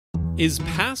Is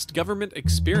past government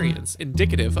experience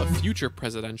indicative of future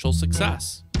presidential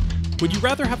success? Would you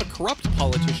rather have a corrupt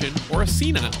politician or a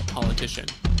senile politician?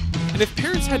 And if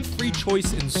parents had free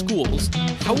choice in schools,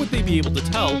 how would they be able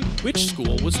to tell which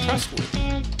school was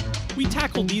trustworthy? We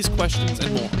tackle these questions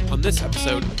and more on this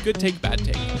episode of Good Take, Bad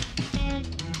Take.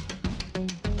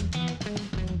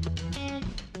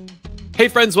 Hey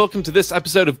friends, welcome to this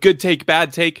episode of Good Take,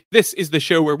 Bad Take. This is the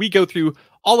show where we go through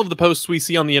all of the posts we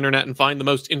see on the internet and find the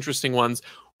most interesting ones.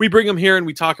 We bring them here and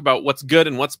we talk about what's good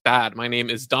and what's bad. My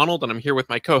name is Donald and I'm here with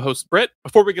my co-host Britt.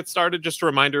 Before we get started, just a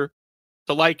reminder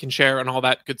to like and share and all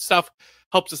that good stuff.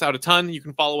 Helps us out a ton. You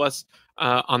can follow us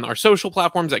on our social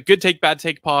platforms at Good Take, Bad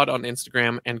Take Pod on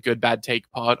Instagram and Good Bad Take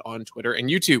Pod on Twitter and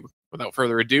YouTube. Without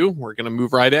further ado, we're going to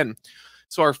move right in.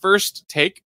 So our first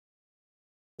take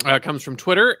comes from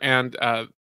Twitter, and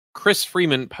Chris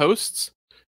Freeman posts,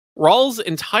 Rawls'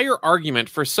 entire argument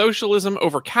for socialism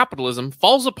over capitalism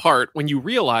falls apart when you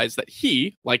realize that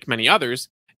he, like many others,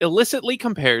 illicitly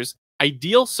compares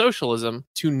ideal socialism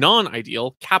to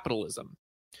non-ideal capitalism.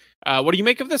 What do you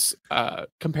make of this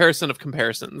comparison of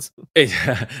comparisons?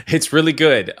 It's really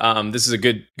good. This is a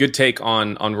good take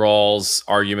on Rawls'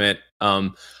 argument.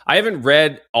 I haven't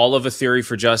read all of A Theory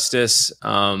for Justice,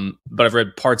 but I've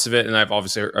read parts of it, and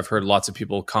I've heard lots of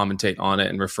people commentate on it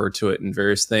and refer to it in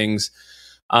various things.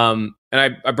 And I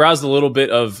browsed a little bit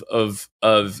of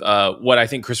what I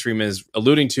think Chris Freeman is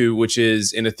alluding to, which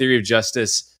is in A Theory of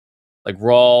Justice, like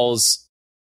Rawls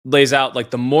lays out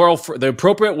like the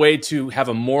appropriate way to have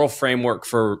a moral framework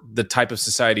for the type of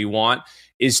society you want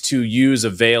is to use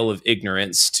a veil of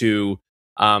ignorance to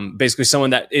basically someone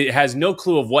that it has no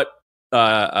clue of what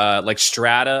like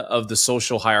strata of the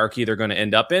social hierarchy they're going to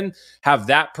end up in, have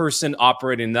that person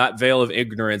operate in that veil of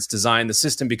ignorance, design the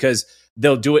system because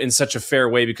they'll do it in such a fair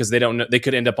way because they don't know, they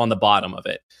could end up on the bottom of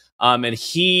it. And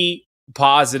he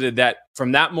posited that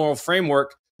from that moral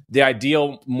framework, the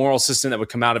ideal moral system that would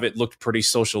come out of it looked pretty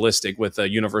socialistic with a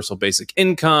universal basic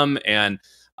income and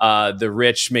the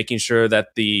rich making sure that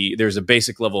there's a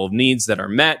basic level of needs that are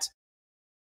met.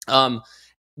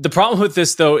 The problem with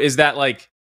this, though, is that like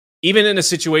even in a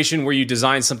situation where you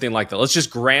design something like that, let's just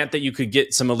grant that you could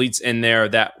get some elites in there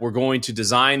that were going to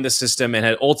design the system and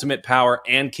had ultimate power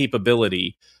and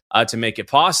capability to make it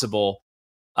possible,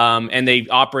 and they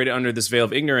operated under this veil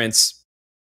of ignorance.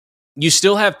 You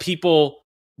still have people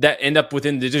that end up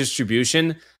within the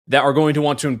distribution that are going to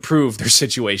want to improve their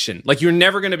situation. Like you're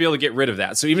never going to be able to get rid of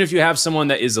that. So even if you have someone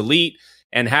that is elite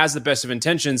and has the best of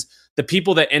intentions, the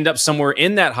people that end up somewhere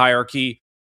in that hierarchy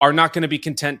are not going to be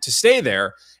content to stay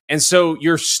there. And so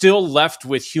you're still left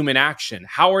with human action.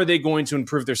 How are they going to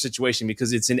improve their situation?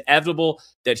 Because it's inevitable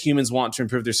that humans want to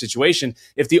improve their situation.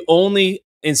 If the only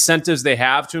incentives they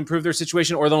have to improve their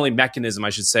situation, or the only mechanism, I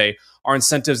should say, are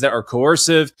incentives that are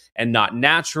coercive and not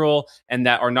natural and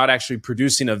that are not actually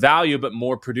producing a value, but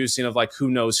more producing of like who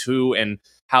knows who and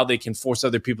how they can force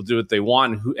other people to do what they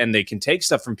want and they can take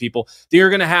stuff from people, they're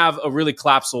going to have a really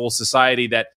collapsible society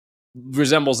that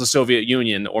resembles the Soviet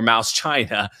Union or Mao's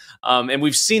China. And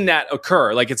we've seen that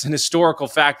occur. Like it's an historical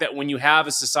fact that when you have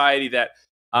a society that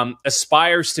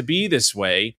aspires to be this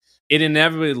way, it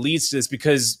inevitably leads to this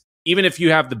because even if you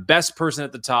have the best person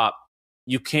at the top,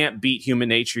 you can't beat human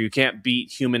nature. You can't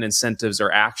beat human incentives or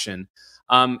action.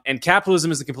 And capitalism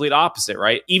is the complete opposite,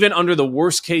 right? Even under the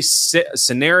worst case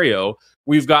scenario,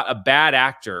 we've got a bad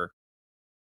actor.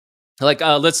 Like,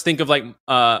 let's think of like,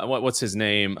 what's his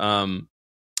name?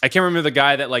 I can't remember the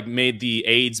guy that like made the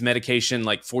AIDS medication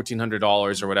like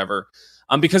 $1,400 or whatever,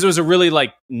 because it was a really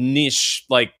like niche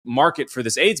like market for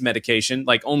this AIDS medication.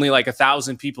 Like only like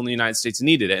 1,000 people in the United States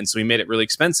needed it, and so he made it really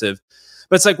expensive.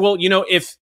 But it's like, well, you know,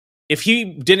 if he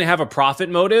didn't have a profit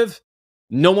motive,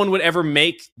 no one would ever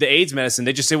make the AIDS medicine.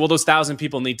 They just say, well, those 1,000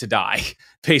 people need to die,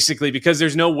 basically, because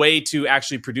there's no way to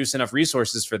actually produce enough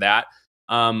resources for that.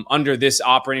 Under this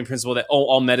operating principle that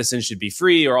all medicine should be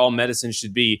free or all medicine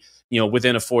should be, you know,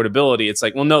 within affordability. It's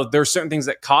like, well, no, there are certain things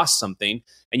that cost something,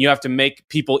 and you have to make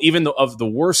people, even though of the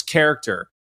worst character,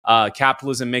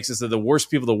 capitalism makes it so the worst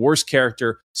people, the worst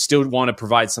character, still want to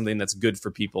provide something that's good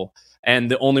for people. And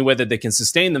the only way that they can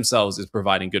sustain themselves is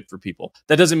providing good for people.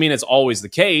 That doesn't mean it's always the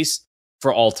case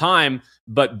for all time,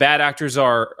 but bad actors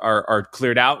are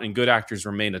cleared out and good actors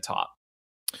remain atop.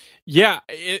 Yeah,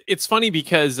 it's funny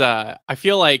because I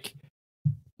feel like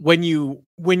when you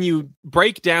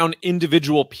break down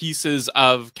individual pieces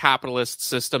of capitalist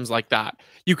systems like that,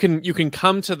 you can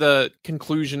come to the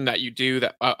conclusion that you do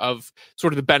that of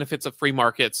sort of the benefits of free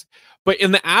markets. But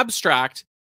in the abstract,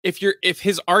 if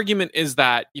his argument is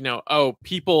that, you know, oh,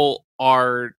 people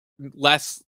are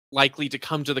less likely to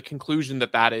come to the conclusion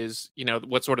that that is,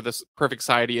 what sort of this perfect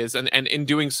society is, and in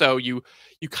doing so, you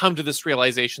come to this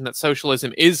realization that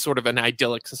socialism is sort of an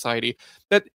idyllic society.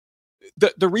 That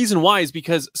the reason why is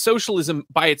because socialism,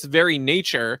 by its very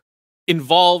nature,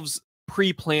 involves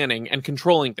pre-planning and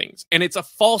controlling things, and it's a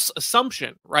false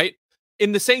assumption, right?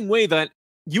 In the same way that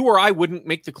you or I wouldn't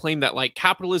make the claim that like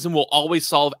capitalism will always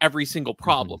solve every single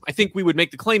problem. I think we would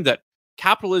make the claim that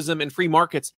capitalism and free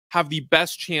markets have the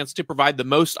best chance to provide the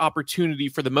most opportunity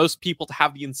for the most people to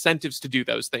have the incentives to do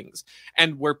those things.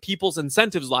 And where people's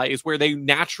incentives lie is where they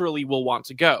naturally will want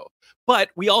to go. But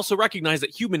we also recognize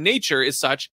that human nature is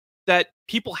such that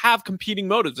people have competing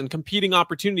motives and competing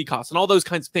opportunity costs and all those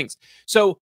kinds of things.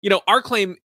 So, our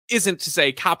claim isn't to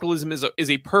say capitalism is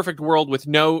a perfect world with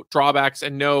no drawbacks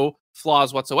and no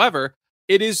flaws whatsoever.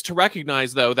 It is to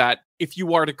recognize, though, that if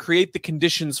you are to create the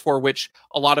conditions for which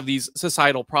a lot of these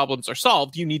societal problems are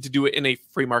solved, you need to do it in a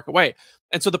free market way.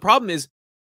 And so the problem is,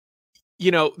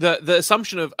 the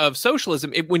assumption of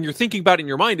socialism, when you're thinking about it in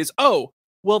your mind, is, oh,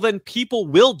 well, then people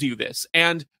will do this,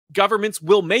 and governments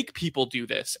will make people do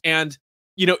this, and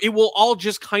it will all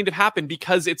just kind of happen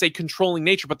because it's a controlling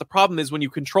nature. But the problem is, when you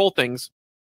control things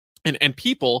and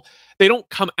people, they don't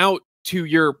come out to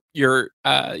your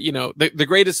the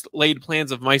greatest laid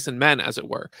plans of mice and men, as it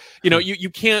were. You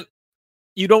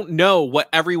don't know what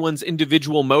everyone's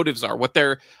individual motives are, what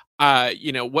their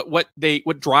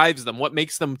what drives them, what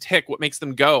makes them tick, what makes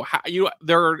them go.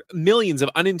 There are millions of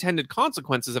unintended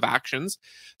consequences of actions,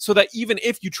 so that even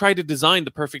if you try to design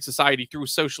the perfect society through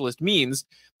socialist means,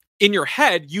 in your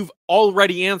head, you've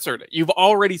already answered it. You've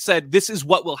already said, this is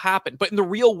what will happen. But in the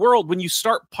real world, when you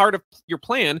start part of your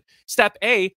plan, step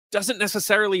A doesn't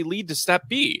necessarily lead to step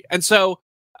B. And so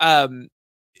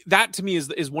that to me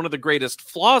is one of the greatest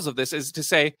flaws of this, is to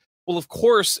say, well, of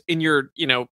course, in your,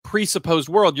 presupposed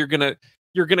world, you're going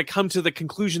to come to the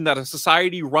conclusion that a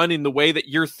society run in the way that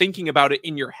you're thinking about it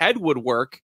in your head would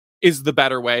work is the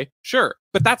better way. Sure.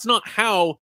 But that's not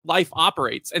how life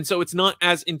operates. And so it's not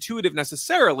as intuitive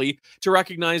necessarily to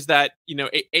recognize that,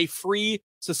 a free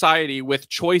society with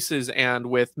choices and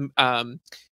with,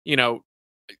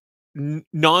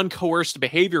 non-coerced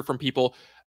behavior from people,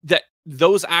 that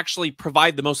those actually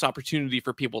provide the most opportunity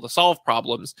for people to solve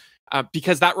problems,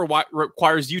 because that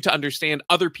requires you to understand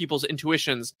other people's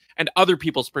intuitions and other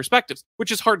people's perspectives,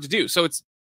 which is hard to do. So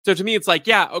to me, it's like,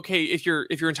 yeah, okay, if your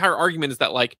entire argument is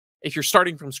that, like, if you're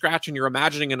starting from scratch and you're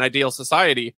imagining an ideal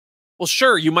society, well,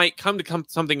 sure, you might come to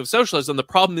something of socialism. The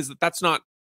problem is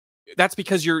that's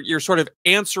because you're sort of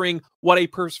answering what a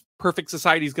perfect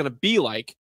society is going to be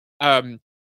like. In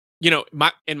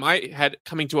my head,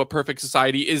 coming to a perfect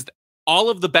society is all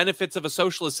of the benefits of a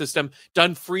socialist system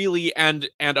done freely and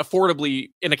affordably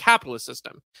in a capitalist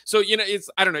system. So, it's,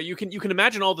 I don't know, you can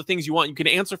imagine all the things you want. You can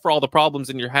answer for all the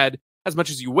problems in your head as much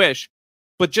as you wish.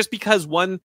 But just because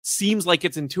one seems like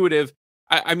it's intuitive,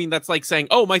 I mean, that's like saying,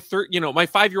 oh, my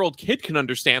 5-year-old kid can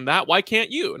understand that. Why can't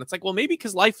you? And it's like, well, maybe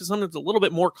because life is sometimes a little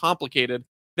bit more complicated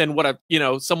than what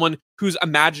someone who's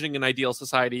imagining an ideal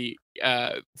society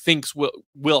thinks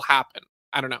will happen.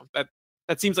 I don't know.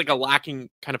 That seems like a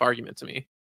lacking kind of argument to me.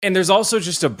 And there's also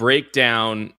just a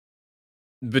breakdown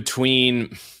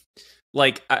between,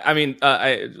 like,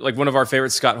 like one of our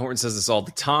favorites, Scott Horton, says this all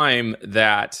the time,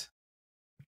 that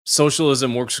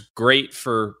socialism works great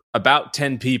for about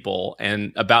 10 people,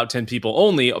 and about 10 people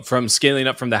only, from scaling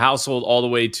up from the household all the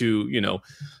way to,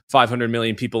 500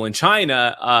 million people in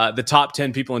China. The top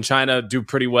 10 people in China do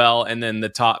pretty well. And then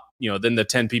then the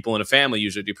 10 people in a family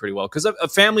usually do pretty well. Because a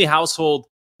family household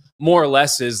more or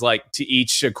less is like to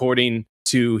each according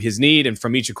to his need, and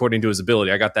from each according to his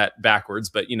ability. I got that backwards,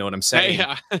 but you know what I'm saying.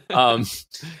 Yeah.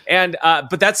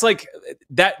 But that's like,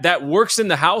 that works in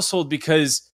the household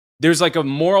because there's like a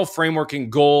moral framework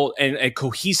and goal and a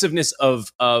cohesiveness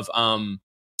of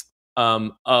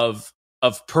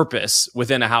purpose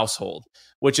within a household,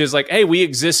 which is like, hey, we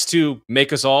exist to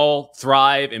make us all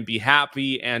thrive and be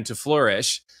happy and to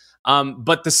flourish.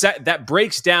 But that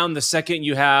breaks down the second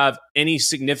you have any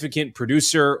significant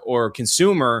producer or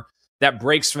consumer that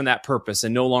breaks from that purpose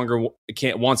and no longer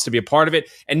wants to be a part of it,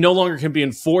 and no longer can be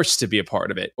enforced to be a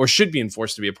part of it, or should be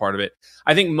enforced to be a part of it.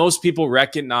 I think most people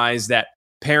recognize that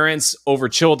parents over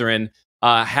children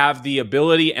have the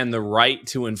ability and the right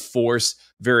to enforce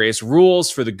various rules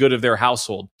for the good of their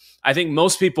household. I think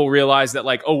most people realize that,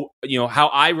 like, how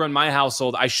I run my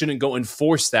household, I shouldn't go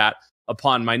enforce that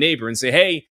upon my neighbor and say,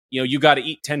 hey, you got to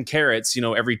eat 10 carrots,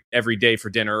 every day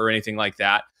for dinner or anything like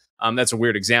that. That's a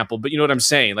weird example, but you know what I'm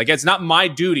saying? Like, it's not my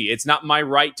duty. It's not my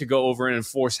right to go over and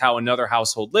enforce how another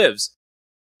household lives.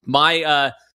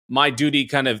 My duty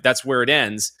that's where it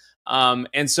ends.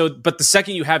 And so, but the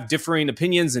second you have differing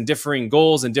opinions and differing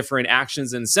goals and differing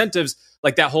actions and incentives,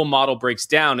 like that whole model breaks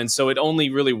down. And so it only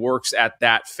really works at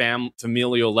that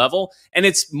familial level. And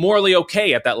it's morally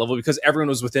okay at that level because everyone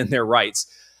was within their rights.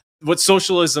 What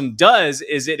socialism does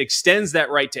is it extends that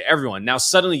right to everyone. Now,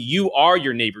 suddenly you are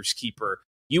your neighbor's keeper.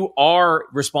 You are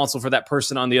responsible for that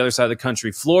person on the other side of the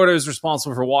country. Florida is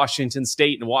responsible for Washington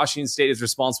State, and Washington State is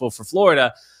responsible for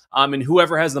Florida. And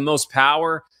whoever has the most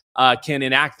power can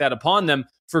enact that upon them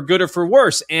for good or for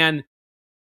worse. And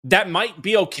that might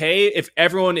be okay if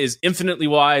everyone is infinitely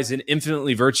wise and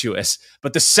infinitely virtuous.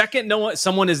 But the second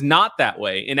someone is not that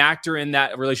way, an actor in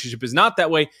that relationship is not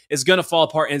that way, it's going to fall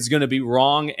apart and it's going to be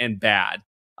wrong and bad.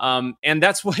 And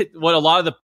that's what a lot of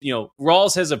the,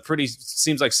 Rawls has a pretty,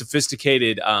 seems like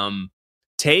sophisticated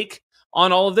take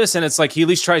on all of this. And it's like he at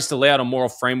least tries to lay out a moral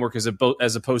framework as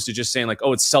opposed to just saying like,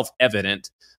 oh, it's self-evident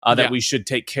that we should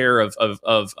take care of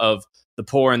the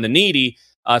poor and the needy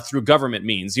through government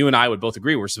means. You and I would both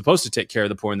agree we're supposed to take care of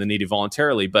the poor and the needy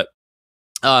voluntarily. But,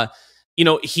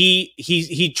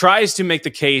 he tries to make the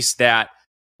case that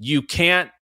you can't,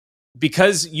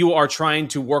 because you are trying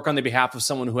to work on the behalf of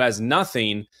someone who has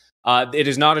nothing, it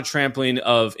is not a trampling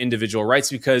of individual rights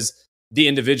because the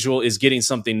individual is getting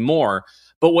something more.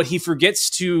 But what he forgets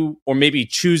to, or maybe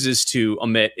chooses to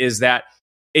omit, is that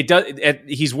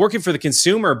he's working for the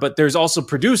consumer, but there's also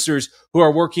producers who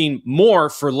are working more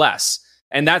for less.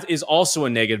 And that is also a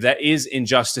negative. That is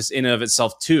injustice in and of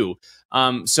itself too.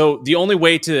 So the only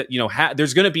way to,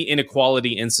 there's going to be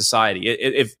inequality in society.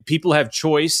 If people have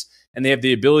choice and they have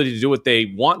the ability to do what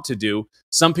they want to do,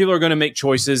 some people are going to make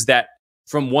choices that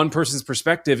from one person's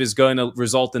perspective is going to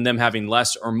result in them having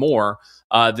less or more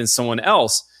than someone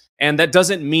else. And that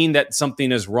doesn't mean that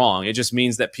something is wrong. It just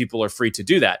means that people are free to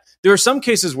do that. There are some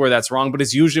cases where that's wrong, but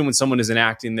it's usually when someone is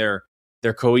enacting their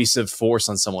cohesive force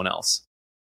on someone else.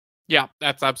 Yeah,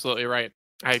 that's absolutely right.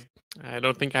 I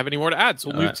don't think I have any more to add. So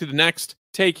we'll move to the next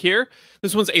take here.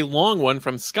 This one's a long one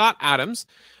from Scott Adams,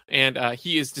 and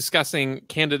he is discussing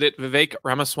candidate Vivek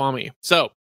Ramaswamy.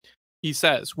 So he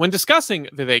says, when discussing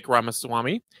Vivek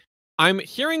Ramaswamy, I'm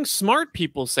hearing smart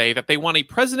people say that they want a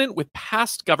president with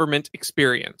past government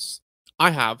experience. I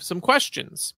have some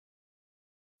questions.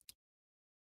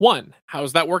 1, how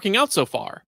is that working out so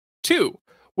far? 2,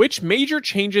 which major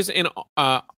changes in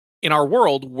our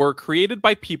world were created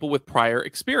by people with prior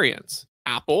experience?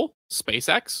 Apple,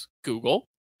 SpaceX, Google.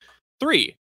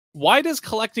 3, why does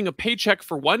collecting a paycheck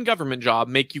for one government job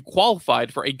make you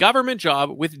qualified for a government job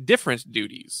with different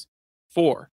duties?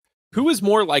 4, who is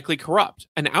more likely corrupt,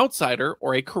 an outsider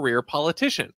or a career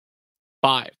politician?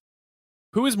 5,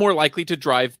 who is more likely to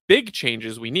drive big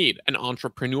changes we need, an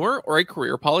entrepreneur or a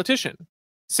career politician?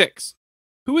 6,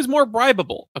 who is more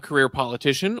bribable, a career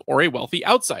politician or a wealthy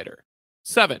outsider?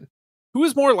 7, who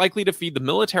is more likely to feed the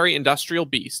military-industrial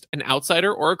beast, an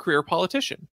outsider or a career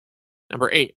politician? Number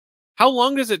 8, how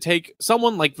long does it take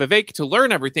someone like Vivek to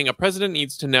learn everything a president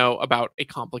needs to know about a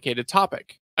complicated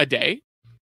topic? A day?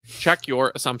 Check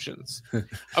your assumptions.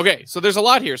 Okay, so there's a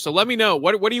lot here. So let me know,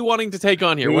 what are you wanting to take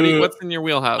on here? What's in your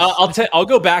wheelhouse? I'll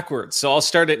go backwards. So I'll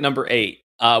start at number 8,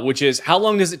 which is how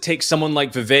long does it take someone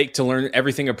like Vivek to learn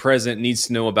everything a president needs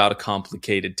to know about a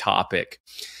complicated topic?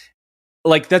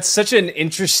 Like, that's such an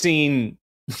interesting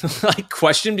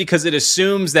question because it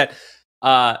assumes that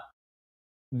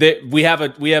that we have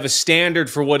a standard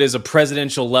for what is a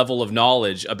presidential level of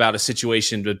knowledge about a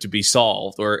situation to be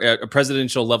solved, or a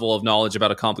presidential level of knowledge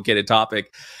about a complicated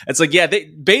topic. It's like,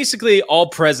 basically all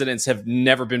presidents have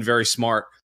never been very smart.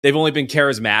 They've only been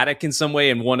charismatic in some way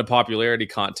and won a popularity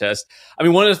contest. I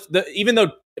mean, even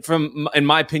though in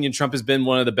my opinion, Trump has been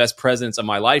one of the best presidents of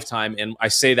my lifetime, and I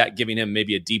say that giving him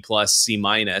maybe a D+, C-.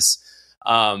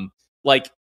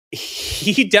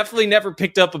 He definitely never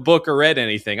picked up a book or read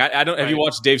anything. I don't. Have you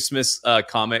watched Dave Smith's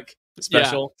comic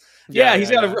special? Yeah, he's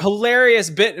got a hilarious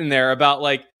bit in there about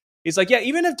he's like,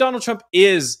 even if Donald Trump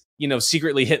is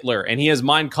secretly Hitler and he has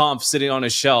Mein Kampf sitting on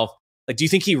his shelf, do you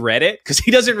think he read it? Because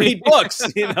he doesn't read books,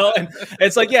 And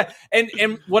it's like,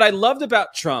 and what I loved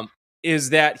about Trump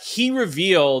is that he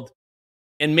revealed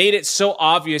and made it so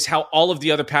obvious how all of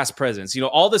the other past presidents,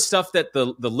 all the stuff that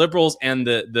the liberals and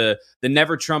the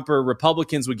never Trumper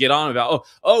Republicans would get on about.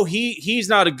 He's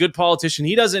not a good politician.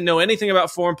 He doesn't know anything about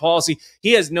foreign policy.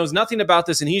 He knows nothing about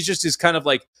this. And he's just is kind of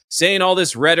saying all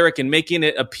this rhetoric and making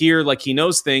it appear like he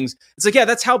knows things. It's like,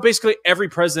 that's how basically every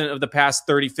president of the past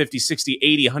 30, 50, 60,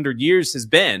 80, 100 years has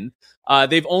been.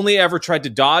 They've only ever tried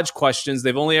to dodge questions.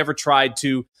 They've only ever tried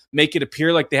to make it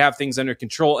appear like they have things under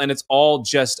control. And it's all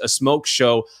just a smoke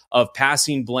show of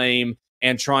passing blame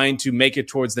and trying to make it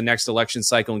towards the next election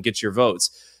cycle and get your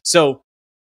votes. So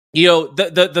you know,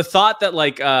 the thought that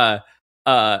like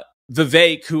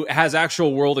Vivek, who has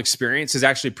actual world experience, has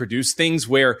actually produced things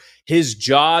where his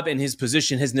job and his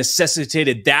position has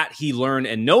necessitated that he learn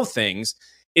and know things,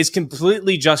 is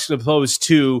completely juxtaposed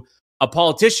to a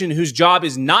politician whose job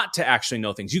is not to actually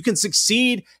know things. You can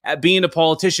succeed at being a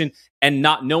politician and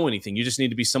not know anything. You just need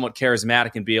to be somewhat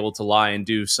charismatic and be able to lie and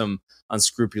do some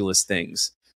unscrupulous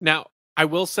things. Now, I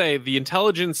will say the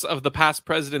intelligence of the past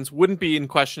presidents wouldn't be in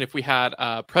question if we had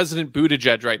President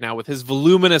Buttigieg right now with his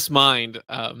voluminous mind.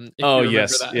 Oh,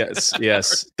 yes,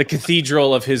 yes. The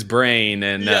cathedral of his brain.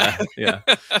 And yeah.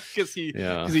 Because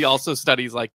he also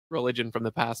studies like religion from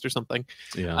the past or something.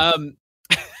 Yeah.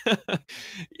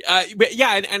 But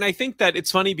yeah, and I think that it's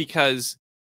funny because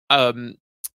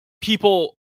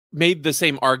people made the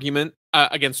same argument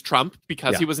against Trump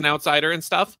because he was an outsider and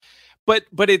stuff. But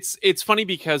it's funny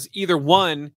because either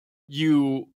one,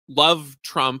 you love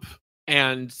Trump,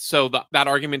 and so that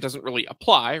argument doesn't really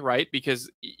apply, right? Because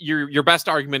your best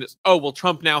argument is, oh, well,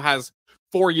 Trump now has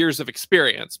 4 years of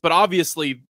experience. But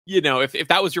obviously, you know, if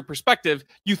that was your perspective,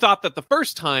 you thought that the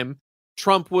first time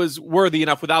Trump was worthy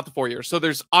enough without the 4 years. So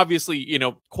there's obviously, you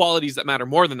know, qualities that matter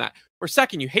more than that. Or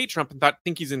second, you hate Trump and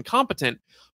think he's incompetent.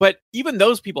 But even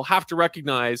those people have to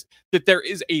recognize that there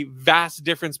is a vast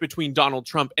difference between Donald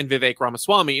Trump and Vivek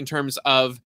Ramaswamy in terms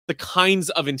of the kinds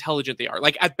of intelligent they are.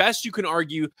 Like, at best, you can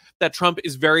argue that Trump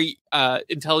is very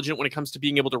intelligent when it comes to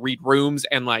being able to read rooms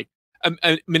and like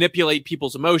manipulate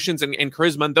people's emotions and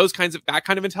charisma and that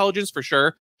kind of intelligence for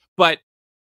sure. But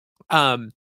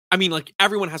I mean, like,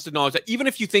 everyone has to acknowledge that even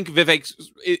if you think Vivek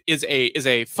is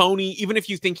a phony, even if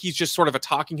you think he's just sort of a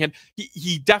talking head,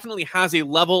 he definitely has a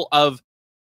level of,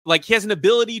 like, he has an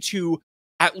ability to,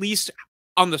 at least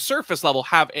on the surface level,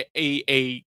 have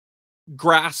a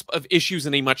grasp of issues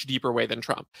in a much deeper way than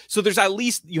Trump. So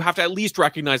you have to at least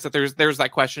recognize that there's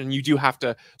that question, and you do have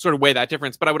to sort of weigh that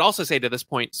difference. But I would also say to this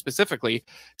point specifically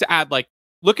to add, like,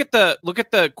 look at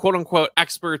the quote unquote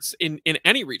experts in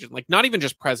any region, like not even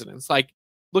just presidents, like,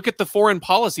 look at the foreign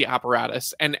policy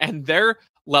apparatus and their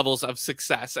levels of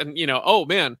success. And, you know, oh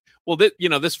man, well,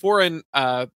 this foreign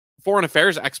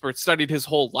affairs expert studied his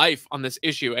whole life on this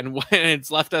issue, and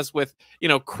it's left us with, you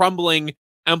know, crumbling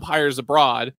empires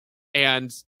abroad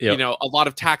and, you know, a lot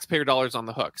of taxpayer dollars on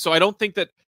the hook. So I don't think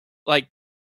that, like,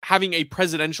 having a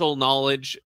presidential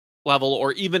knowledge level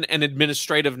or even an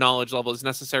administrative knowledge level is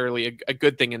necessarily a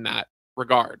good thing in that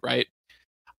regard, right?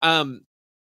 I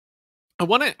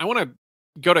want to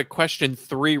go to question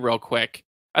 3 real quick,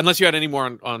 unless you had any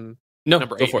more on no,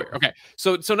 number 8. Go for it. Okay,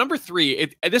 so number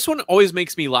 3, this one always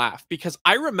makes me laugh because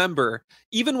I remember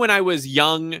even when I was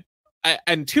young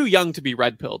and too young to be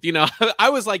red pilled, you know, I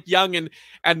was like young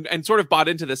and sort of bought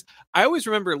into this. I always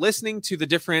remember listening to the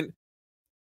different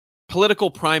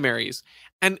political primaries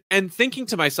and thinking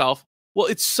to myself, well,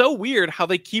 it's so weird how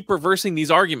they keep reversing these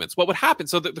arguments. What would happen?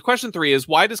 So the question 3 is,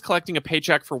 why does collecting a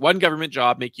paycheck for one government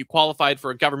job make you qualified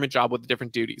for a government job with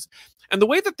different duties? And the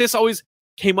way that this always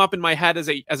came up in my head as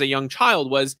a young child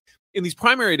was, in these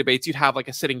primary debates, you'd have like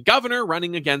a sitting governor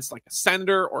running against like a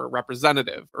senator or a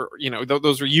representative, or, you know,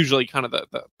 those are usually kind of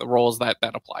the roles that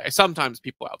apply. Sometimes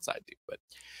people outside do,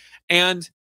 and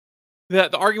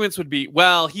the arguments would be,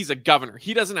 well, he's a governor,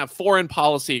 he doesn't have foreign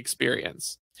policy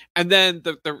experience. And then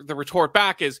the retort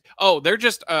back is, oh, they're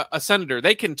just a senator.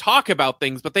 They can talk about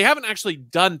things, but they haven't actually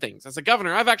done things. As a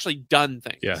governor, I've actually done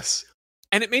things. Yes.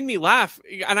 And it made me laugh.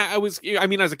 And I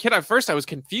mean, as a kid, at first I was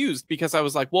confused because I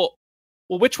was like, well,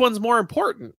 which one's more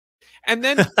important? And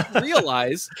then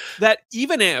realize that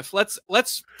even if, let's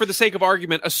for the sake of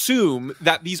argument, assume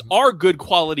that these are good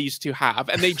qualities to have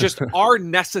and they just are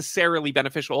necessarily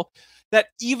beneficial, that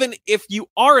even if you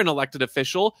are an elected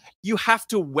official, you have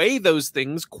to weigh those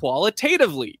things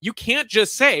qualitatively. You can't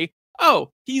just say,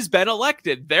 oh, he's been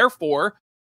elected, therefore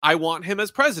I want him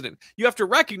as president. You have to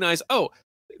recognize, oh,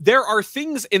 there are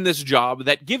things in this job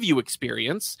that give you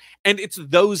experience, and it's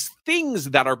those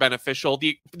things that are beneficial,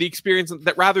 the experience,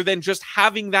 that rather than just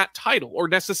having that title or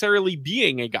necessarily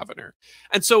being a governor.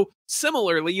 And so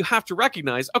similarly, you have to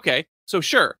recognize, okay, so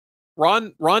sure,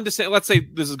 Ron DeSantis, let's say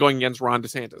this is going against Ron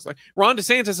DeSantis. Like, Ron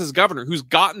DeSantis is governor who's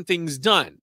gotten things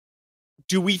done.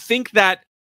 Do we think that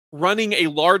running a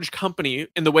large company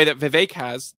in the way that Vivek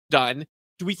has done,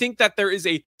 do we think that there is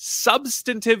a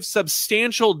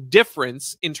substantial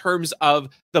difference in terms of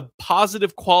the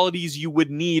positive qualities you would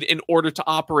need in order to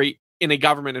operate in a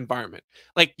government environment?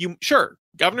 Like, sure,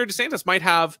 Governor DeSantis might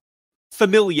have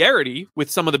familiarity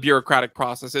with some of the bureaucratic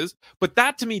processes, but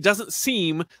that to me doesn't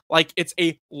seem like it's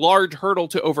a large hurdle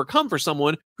to overcome for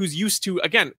someone who's used to,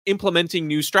 again, implementing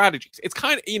new strategies. It's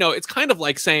kind of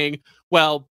like saying,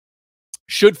 well,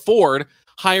 should Ford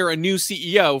hire a new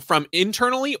CEO from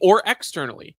internally or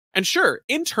externally. And sure,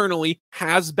 internally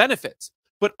has benefits,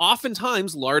 but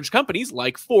oftentimes large companies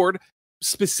like Ford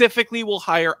specifically will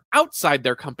hire outside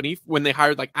their company when they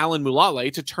hired like Alan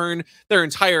Mulally to turn their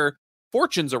entire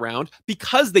fortunes around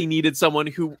because they needed someone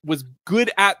who was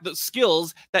good at the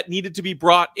skills that needed to be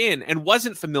brought in and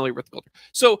wasn't familiar with the culture.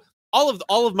 So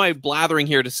all of my blathering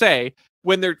here to say,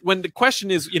 when the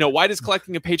question is, why does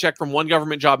collecting a paycheck from one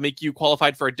government job make you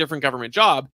qualified for a different government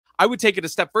job? I would take it a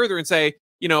step further and say,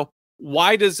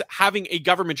 why does having a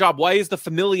government job, why is the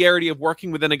familiarity of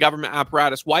working within a government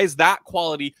apparatus, why is that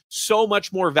quality so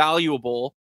much more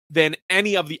valuable than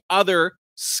any of the other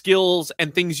skills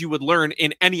and things you would learn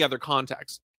in any other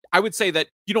context? I would say that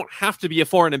you don't have to be a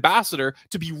foreign ambassador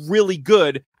to be really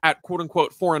good at quote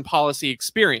unquote foreign policy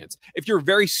experience. If you're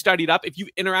very studied up, if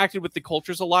you've interacted with the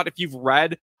cultures a lot, if you've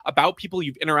read about people,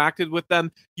 you've interacted with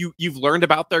them, you've learned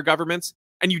about their governments,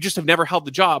 and you just have never held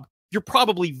the job, you're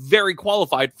probably very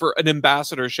qualified for an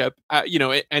ambassadorship,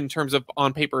 in terms of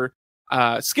on paper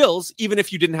skills, even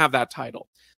if you didn't have that title.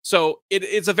 So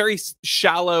it's a very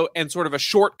shallow and sort of a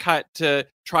shortcut to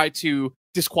try to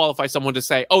disqualify someone to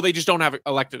say, oh, they just don't have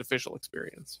elected official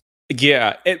experience.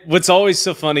 Yeah. What's always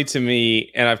so funny to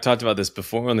me, and I've talked about this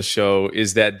before on the show,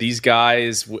 is that these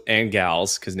guys and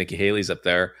gals, because Nikki Haley's up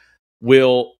there,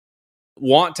 will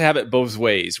want to have it both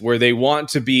ways, where they want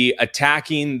to be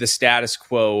attacking the status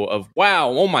quo of, wow,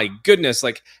 oh my goodness,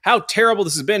 like how terrible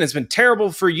this has been. It's been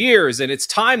terrible for years, and it's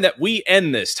time that we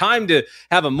end this. Time to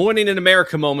have a Morning in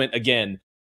America moment again,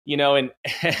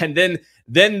 and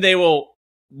then they will,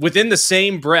 within the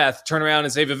same breath, turn around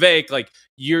and say, Vivek, like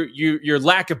your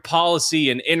lack of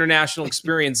policy and international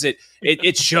experience,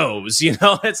 it shows.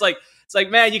 It's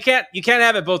like, man, you can't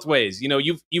have it both ways.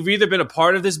 You've either been a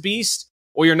part of this beast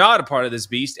or you're not a part of this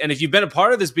beast. And if you've been a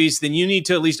part of this beast, then you need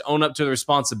to at least own up to the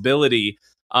responsibility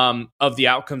of the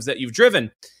outcomes that you've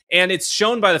driven. And it's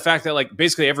shown by the fact that, like,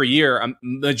 basically every year,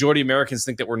 majority of Americans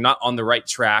think that we're not on the right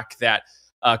track, that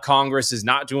Congress is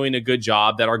not doing a good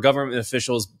job, that our government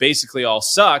officials basically all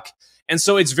suck. And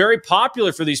so it's very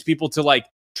popular for these people to like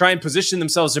try and position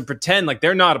themselves and pretend like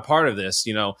they're not a part of this.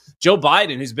 Joe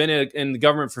Biden, who's been in the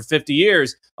government for 50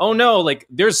 years. Oh no, like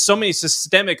there's so many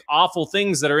systemic awful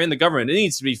things that are in the government. It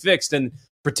needs to be fixed, and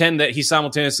pretend that he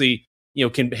simultaneously,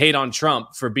 can hate on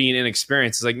Trump for being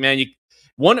inexperienced. It's like, man,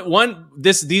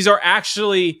 these are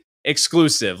actually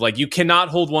exclusive. Like you cannot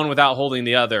hold one without holding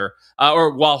the other,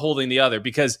 or while holding the other,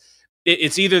 because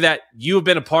it's either that you have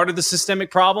been a part of the systemic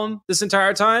problem this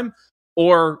entire time,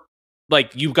 or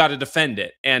like you've got to defend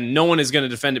it, and no one is going to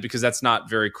defend it because that's not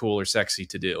very cool or sexy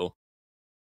to do.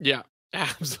 Yeah,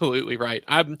 absolutely right.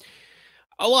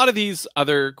 A lot of these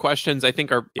other questions I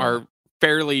think are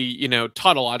fairly,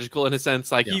 tautological in a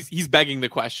sense. Like he's begging the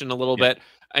question a little bit.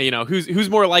 Who's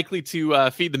more likely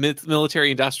to feed the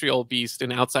military industrial beast,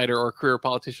 an outsider or a career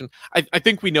politician? I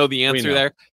think we know the answer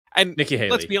there. And Nikki Haley.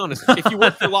 Let's be honest, if you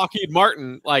work for Lockheed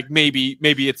Martin, like maybe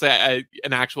it's an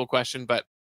actual question, but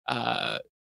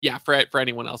for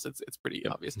anyone else, it's pretty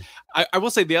obvious. I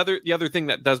will say the other thing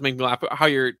that does make me laugh, how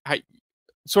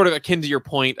sort of akin to your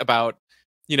point about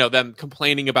them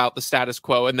complaining about the status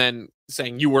quo and then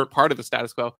saying you weren't part of the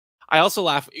status quo. I also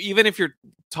laugh, even if you're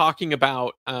talking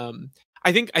about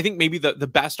I think maybe the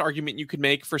best argument you could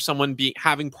make for someone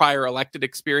having prior elected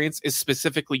experience is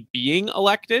specifically being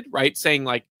elected, right? Saying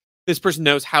like this person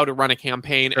knows how to run a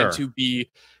campaign and to be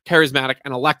charismatic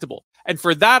and electable. And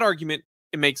for that argument,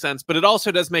 it makes sense. But it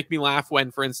also does make me laugh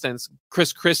when, for instance,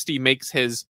 Chris Christie makes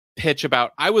his pitch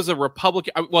about, I was a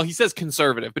Republican. Well, he says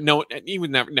conservative, but no, he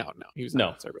was never. No, he was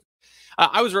not conservative.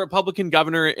 I was a Republican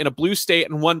governor in a blue state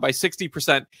and won by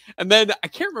 60%. And then I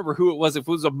can't remember who it was, if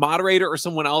it was a moderator or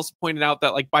someone else pointed out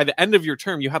that like by the end of your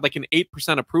term, you had like an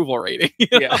 8% approval rating.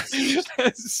 Yeah.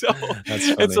 So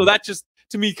that just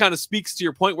to me kind of speaks to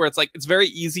your point where it's like, it's very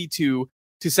easy to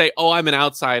say, oh, I'm an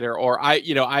outsider, or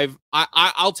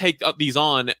I'll take these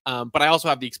on, but I also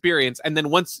have the experience. And then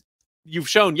once you've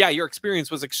shown, your experience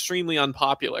was extremely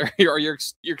unpopular, or your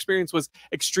experience was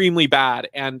extremely bad,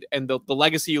 and the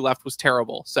legacy you left was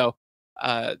terrible. So,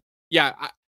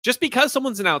 just because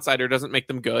someone's an outsider doesn't make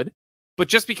them good, but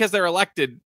just because they're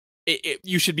elected,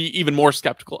 you should be even more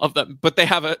skeptical of them. But they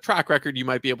have a track record you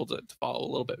might be able to follow a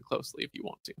little bit closely if you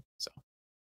want to. So,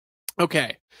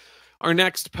 okay. Our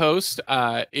next post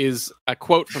is a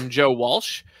quote from Joe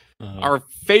Walsh, our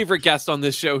favorite guest on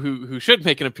this show, who should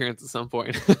make an appearance at some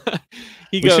point.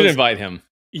 We should invite him.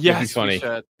 Yes, funny.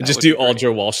 Just do all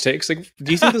Joe Walsh takes. Like,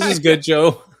 do you think this is good,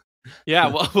 Joe? Yeah,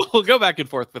 well, we'll go back and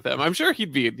forth with him. I'm sure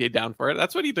he'd be down for it.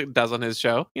 That's what he does on his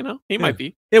show. He might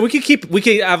be. Yeah, we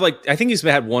could have like, I think he's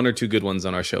had one or two good ones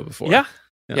on our show before. Yeah,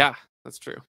 Yeah, that's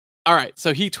true. All right.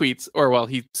 So he tweets, or well,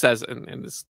 he says, and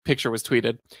this picture was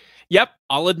tweeted. Yep,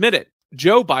 I'll admit it.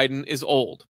 Joe Biden is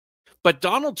old. But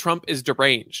Donald Trump is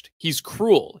deranged. He's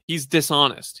cruel. He's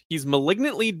dishonest. He's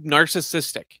malignantly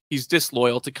narcissistic. He's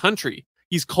disloyal to country.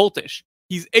 He's cultish.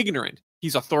 He's ignorant.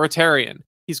 He's authoritarian.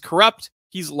 He's corrupt.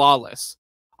 He's lawless.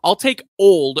 I'll take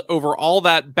old over all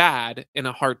that bad in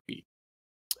a heartbeat.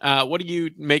 What do you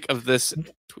make of this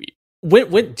tweet?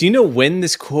 When do you know when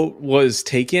this quote was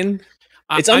taken?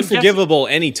 It's unforgivable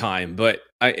anytime, but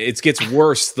it gets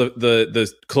worse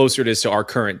the closer it is to our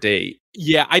current date.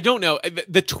 Yeah, I don't know.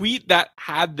 The tweet that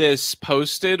had this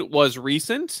posted was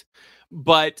recent,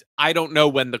 but I don't know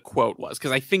when the quote was,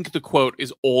 because I think the quote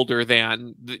is older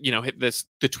than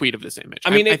the tweet of this image. I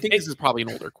mean, I think this is probably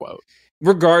an older quote.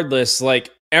 Regardless,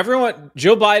 like everyone,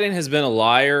 Joe Biden has been a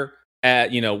liar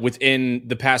within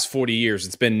the past 40 years.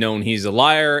 It's been known he's a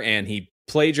liar and he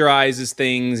plagiarizes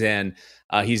things and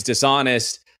he's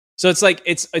dishonest. So it's like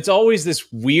it's always this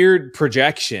weird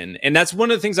projection, and that's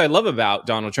one of the things I love about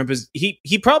Donald Trump is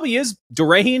he probably is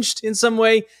deranged in some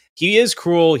way. He is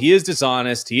cruel, he is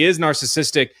dishonest, he is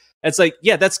narcissistic. It's like,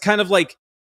 yeah, that's kind of like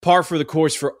par for the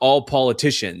course for all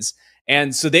politicians.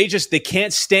 And so they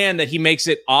can't stand that he makes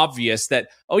it obvious that,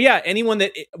 oh yeah, anyone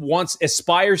that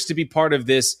aspires to be part of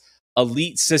this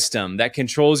elite system that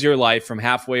controls your life from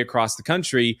halfway across the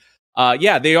country,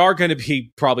 they are going to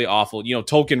be probably awful.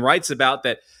 Tolkien writes about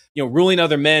that. Ruling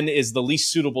other men is the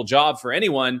least suitable job for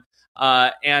anyone,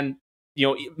 and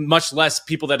much less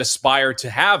people that aspire to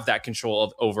have that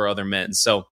control over other men.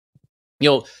 So,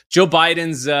 Joe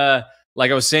Biden's,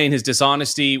 like I was saying, his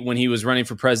dishonesty when he was running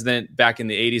for president back in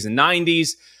the 80s and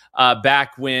 90s,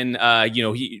 back when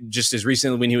he just as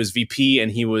recently when he was VP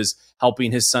and he was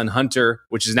helping his son Hunter,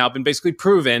 which has now been basically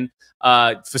proven,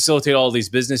 facilitate all these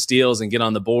business deals and get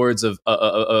on the boards of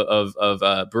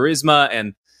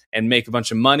Burisma and make a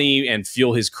bunch of money and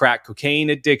fuel his crack cocaine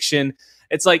addiction.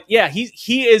 It's like, yeah,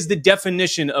 he is the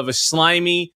definition of a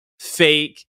slimy,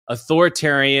 fake,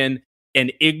 authoritarian,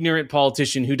 and ignorant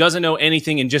politician who doesn't know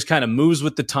anything and just kind of moves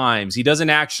with the times. He doesn't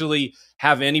actually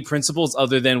have any principles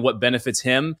other than what benefits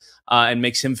him and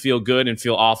makes him feel good and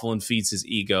feel awful and feeds his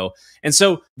ego. And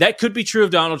so that could be true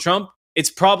of Donald Trump. It's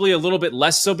probably a little bit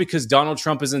less so because Donald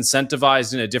Trump is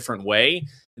incentivized in a different way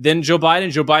than Joe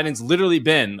Biden. Joe Biden's literally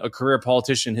been a career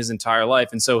politician his entire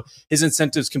life. And so his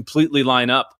incentives completely line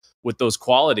up with those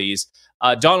qualities.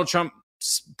 Donald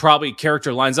Trump's probably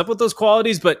character lines up with those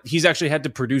qualities, but he's actually had to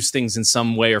produce things in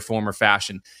some way or form or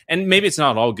fashion. And maybe it's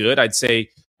not all good. I'd say,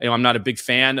 I'm not a big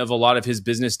fan of a lot of his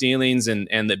business dealings and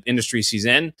the industries he's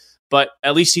in, but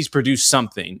at least he's produced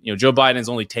something. Joe Biden's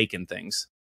only taken things.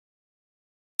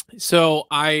 So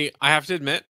I have to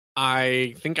admit,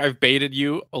 I think I've baited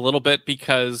you a little bit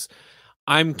because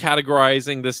I'm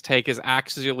categorizing this take as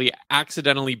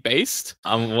accidentally based.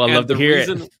 I'd love to hear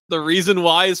it. The reason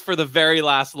why is for the very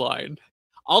last line.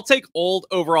 I'll take old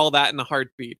over all that in a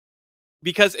heartbeat.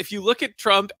 Because if you look at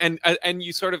Trump and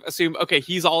you sort of assume, okay,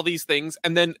 he's all these things,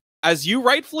 and then as you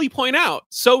rightfully point out,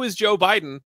 so is Joe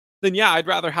Biden, then yeah, I'd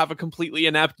rather have a completely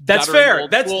inept. That's fair.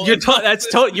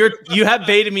 You have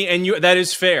baited me, and that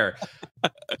is fair.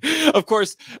 Of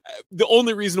course, the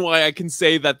only reason why I can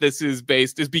say that this is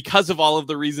based is because of all of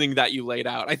the reasoning that you laid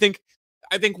out. I think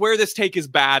where this take is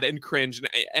bad and cringe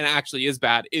and actually is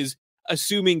bad is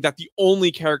assuming that the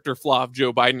only character flaw of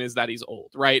Joe Biden is that he's old,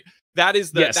 right? That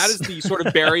is the sort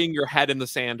of burying your head in the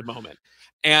sand moment.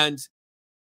 And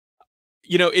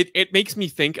it makes me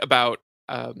think about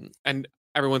and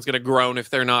everyone's going to groan if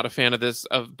they're not a fan of this,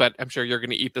 but I'm sure you're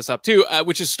going to eat this up too,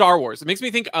 which is Star Wars. It makes me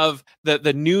think of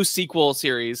the new sequel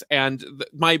series, and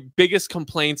my biggest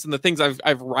complaints and the things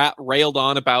I've railed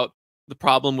on about the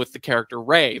problem with the character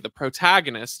Rey, the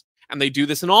protagonist, and they do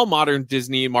this in all modern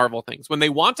Disney and Marvel things. When they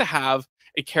want to have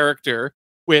a character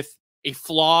with a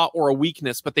flaw or a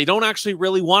weakness, but they don't actually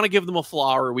really want to give them a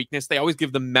flaw or a weakness, they always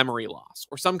give them memory loss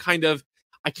or some kind of,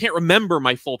 I can't remember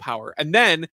my full power. And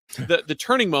then the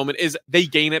turning moment is they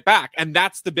gain it back. And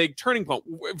that's the big turning point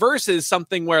versus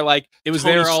something where like it was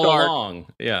Tony there all Stark, along.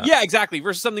 Yeah. Yeah, exactly.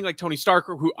 Versus something like Tony Stark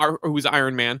who's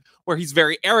Iron Man, where he's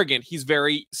very arrogant. He's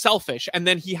very selfish. And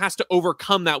then he has to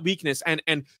overcome that weakness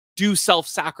and do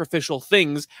self-sacrificial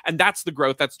things. And that's the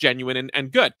growth that's genuine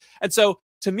and good. And so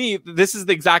to me, this is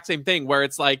the exact same thing where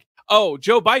it's like, oh,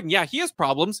 Joe Biden, yeah, he has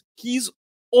problems. He's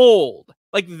old.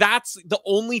 Like that's the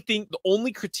only thing, the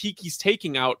only critique he's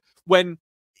taking out when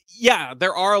yeah,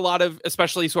 there are a lot of,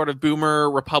 especially sort of boomer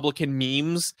Republican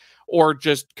memes, or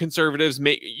just conservatives,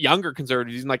 younger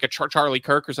conservatives, like a Charlie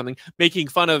Kirk or something, making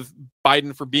fun of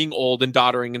Biden for being old and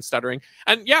doddering and stuttering.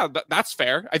 And yeah, that's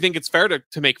fair. I think it's fair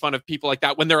to make fun of people like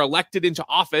that when they're elected into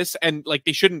office and like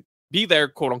they shouldn't be there,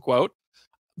 quote unquote.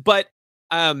 But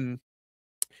then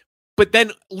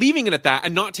leaving it at that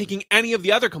and not taking any of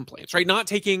the other complaints, right? Not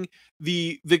taking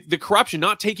the corruption,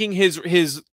 not taking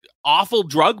his awful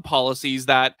drug policies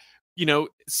that, you know,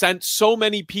 sent so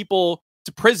many people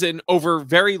to prison over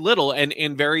very little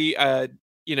and very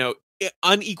you know,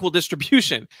 unequal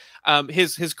distribution.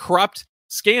 His corrupt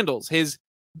scandals, his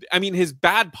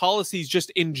bad policies just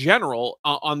in general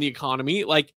on the economy.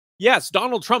 Like, yes,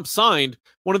 Donald Trump signed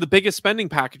one of the biggest spending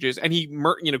packages, and he,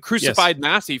 crucified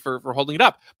Massey for holding it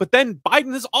up. But then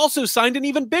Biden has also signed an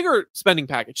even bigger spending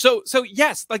package. So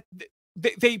yes, like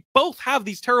they both have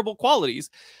these terrible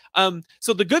qualities.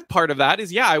 So the good part of that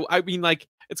is, yeah, I mean, like,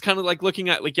 it's kind of like looking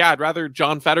at, like, yeah, I'd rather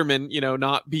John Fetterman, you know,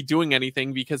 not be doing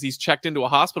anything because he's checked into a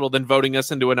hospital than voting us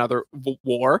into another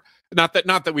war. Not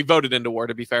that we voted into war,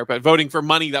 to be fair, but voting for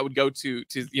money that would go to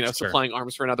you know, supplying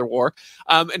arms for another war.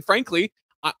 And frankly,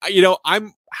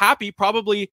 I'm happy.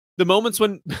 Probably the moments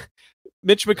when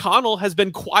Mitch McConnell has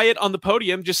been quiet on the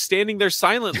podium, just standing there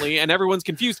silently, and everyone's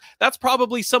confused. That's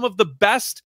probably some of the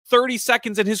best 30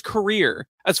 seconds in his career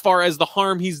as far as the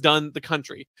harm he's done the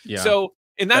country. Yeah. So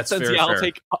in that sense, yeah,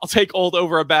 I'll take old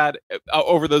over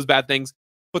over those bad things.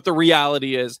 But the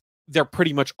reality is they're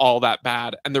pretty much all that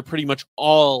bad, and they're pretty much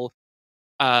all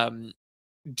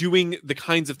doing the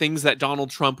kinds of things that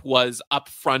Donald Trump was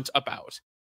upfront about.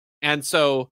 And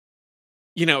so,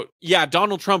 you know, yeah,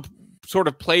 Donald Trump sort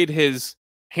of played his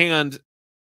hand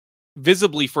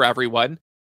visibly for everyone,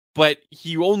 but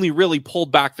he only really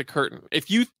pulled back the curtain. If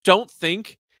you don't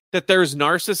think that there's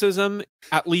narcissism,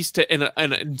 at least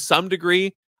in some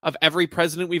degree, of every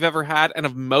president we've ever had and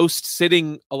of most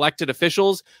sitting elected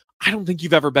officials, I don't think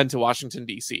you've ever been to Washington,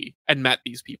 D.C. and met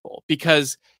these people,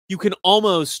 because you can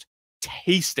almost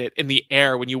taste it in the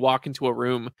air when you walk into a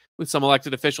room with some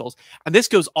elected officials. And this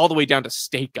goes all the way down to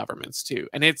state governments too.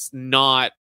 And it's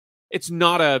not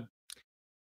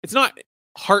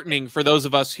heartening for those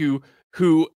of us who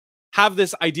have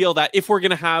this ideal that if we're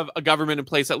going to have a government in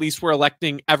place, at least we're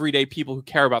electing everyday people who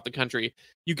care about the country.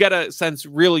 You get a sense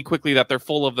really quickly that they're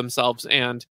full of themselves,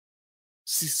 and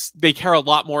they care a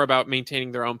lot more about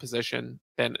maintaining their own position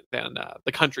than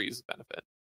the country's benefit.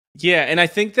 Yeah, and I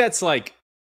think that's like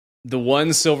the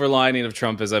one silver lining of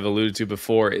Trump, as I've alluded to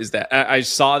before, is that I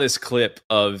saw this clip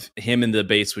of him in the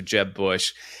debates with Jeb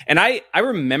Bush, and I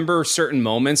remember certain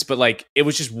moments, but like it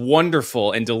was just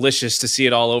wonderful and delicious to see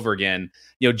it all over again.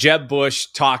 You know, Jeb Bush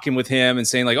talking with him and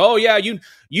saying like, "Oh yeah,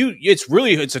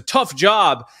 it's a tough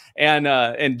job,"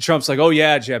 and Trump's like, "Oh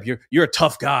yeah, Jeb, you're a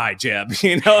tough guy, Jeb."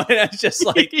 You know, and it's just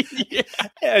like,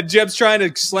 yeah, Jeb's trying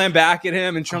to slam back at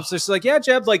him, and Trump's just like, "Yeah,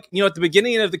 Jeb, like, you know, at the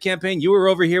beginning of the campaign, you were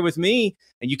over here with me,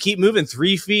 and you keep moving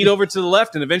 3 feet over to the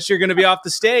left, and eventually you're going to be off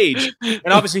the stage." And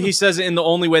obviously, he says it in the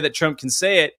only way that Trump can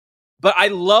say it. But I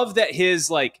love that his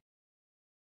like,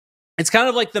 it's kind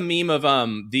of like the meme of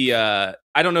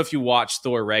I don't know if you watch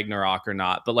Thor Ragnarok or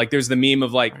not, but like there's the meme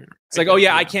of like, it's like, oh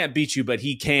yeah, I can't beat you, but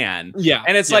he can. Yeah.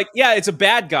 And it's like, yeah, it's a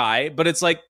bad guy, but it's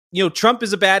like, you know, Trump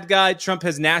is a bad guy. Trump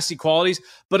has nasty qualities,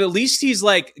 but at least he's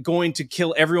like going to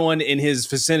kill everyone in his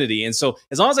vicinity. And so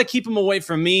as long as I keep him away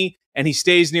from me and he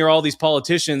stays near all these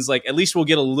politicians, like at least we'll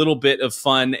get a little bit of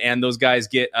fun, and those guys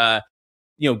get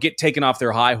taken off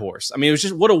their high horse. I mean, it was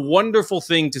just, what a wonderful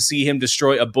thing to see him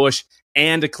destroy a Bush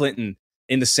and a Clinton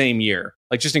in the same year.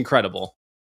 Like, just incredible.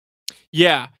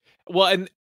 Yeah. Well,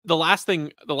 and the last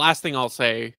thing I'll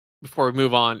say before we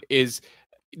move on is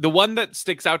the one that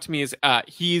sticks out to me is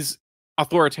he's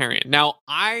authoritarian. Now,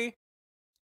 I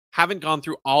haven't gone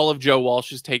through all of Joe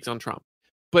Walsh's takes on Trump,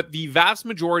 but the vast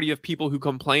majority of people who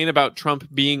complain about Trump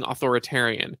being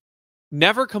authoritarian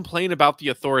never complain about the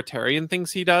authoritarian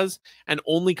things he does, and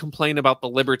only complain about the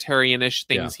libertarianish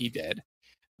things he did.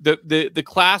 The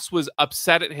class was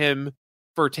upset at him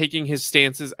for taking his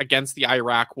stances against the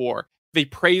Iraq war. They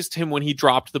praised him when he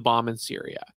dropped the bomb in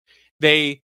Syria.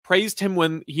 They praised him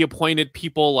when he appointed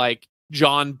people like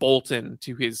John Bolton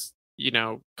to his, you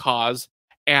know, cause.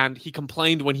 And he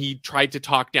complained when he tried to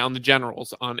talk down the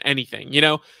generals on anything, you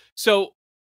know? So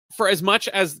for as much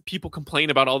as people complain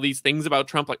about all these things about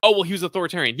Trump, like, oh, well, he was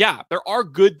authoritarian. Yeah, there are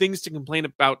good things to complain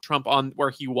about Trump on where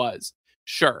he was.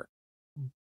 Sure.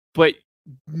 But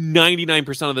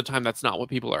 99% of the time, that's not what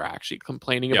people are actually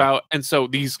complaining about. And so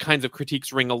these kinds of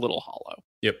critiques ring a little hollow.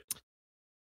 Yep.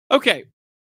 Okay.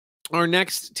 Our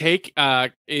next take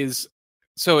is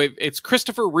So it's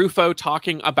Christopher Rufo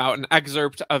talking about an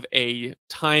excerpt of a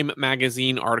Time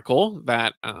magazine article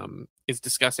that is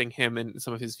discussing him and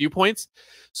some of his viewpoints.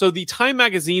 So the Time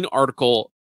magazine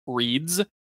article reads,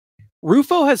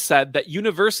 Rufo has said that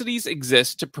universities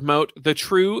exist to promote the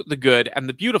true, the good, and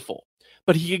the beautiful.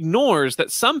 But he ignores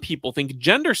that some people think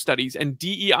gender studies and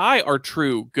DEI are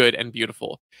true, good, and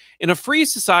beautiful. In a free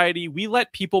society, we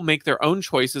let people make their own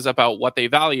choices about what they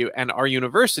value, and our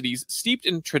universities, steeped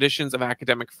in traditions of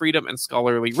academic freedom and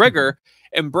scholarly rigor,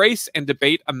 embrace and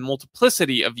debate a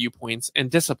multiplicity of viewpoints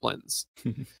and disciplines.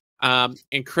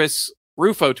 And Chris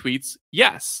Rufo tweets,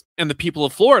 yes, and the people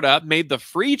of Florida made the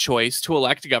free choice to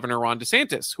elect Governor Ron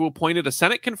DeSantis, who appointed a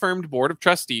Senate-confirmed board of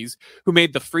trustees who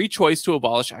made the free choice to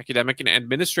abolish academic and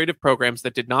administrative programs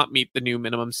that did not meet the new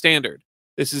minimum standard.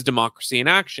 This is democracy in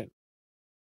action.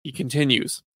 He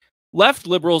continues, left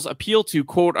liberals appeal to,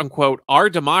 quote-unquote, our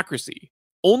democracy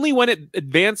only when it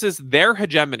advances their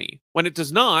hegemony. When it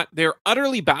does not, they're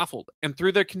utterly baffled, and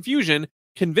through their confusion,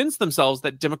 convince themselves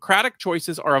that democratic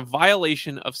choices are a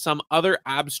violation of some other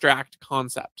abstract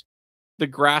concept. The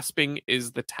grasping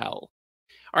is the tell.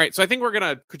 All right, so I think we're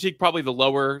going to critique probably the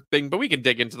lower thing, but we can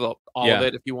dig into all of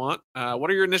it if you want. What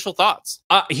are your initial thoughts?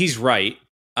 He's right.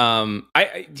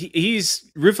 He's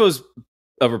Rufo's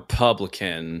a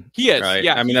Republican. He is, right?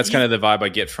 yeah. I mean, that's kind of the vibe I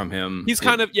get from him. He's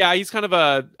kind of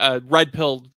a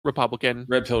red-pilled Republican.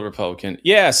 Red-pilled Republican.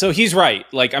 Yeah, so he's right.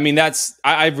 Like, I mean,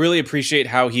 I really appreciate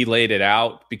how he laid it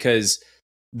out, because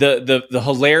the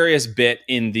hilarious bit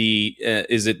in the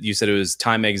you said it was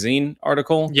Time magazine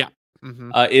article? Yeah.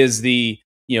 Is the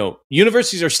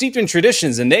universities are steeped in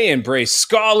traditions and they embrace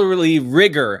scholarly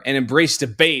rigor and embrace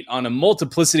debate on a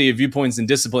multiplicity of viewpoints and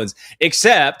disciplines,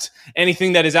 except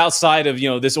anything that is outside of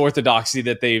this orthodoxy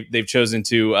that they've chosen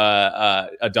to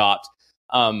adopt.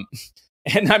 And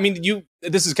I mean,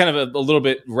 this is kind of a little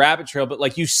bit rabbit trail, but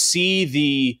like, you see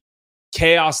the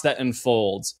chaos that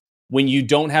unfolds when you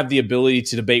don't have the ability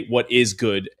to debate what is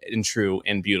good and true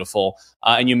and beautiful,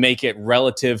 and you make it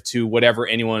relative to whatever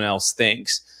anyone else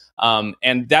thinks.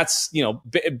 And that's,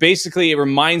 basically it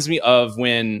reminds me of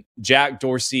when Jack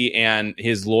Dorsey and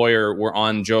his lawyer were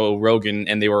on Joe Rogan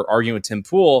and they were arguing with Tim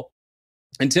Pool.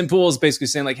 And Tim Pool is basically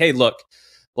saying like, hey, look,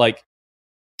 like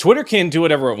Twitter can do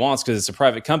whatever it wants because it's a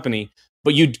private company,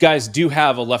 but you guys do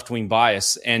have a left-wing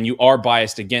bias and you are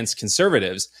biased against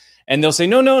conservatives. And they'll say,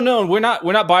 no, we're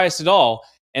not biased at all.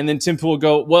 And then Tim Pool will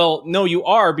go, well, no, you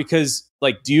are, because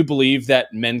like, do you believe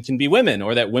that men can be women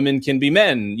or that women can be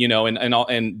men,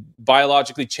 and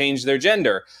biologically change their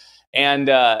gender? And,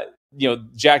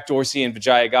 Jack Dorsey and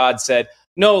Vijaya God said,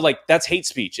 no, like that's hate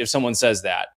speech if someone says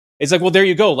that. It's like, well, there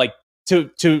you go. Like to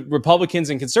Republicans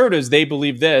and conservatives, they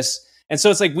believe this. And so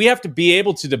it's like, we have to be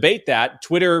able to debate that.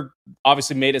 Twitter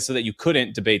obviously made it so that you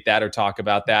couldn't debate that or talk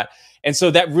about that. And so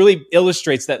that really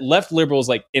illustrates that left liberals,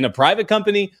 like in a private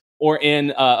company or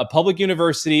in a public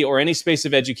university or any space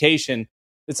of education,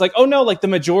 it's like, oh no, like the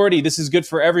majority, this is good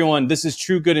for everyone. This is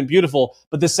true, good, and beautiful.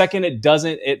 But the second it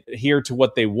doesn't adhere to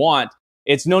what they want,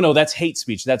 it's no, that's hate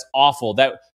speech. That's awful.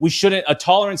 That we shouldn't, a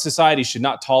tolerant society should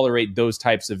not tolerate those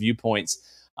types of viewpoints.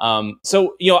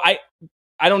 So,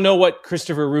 I don't know what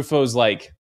Christopher Rufo's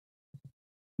like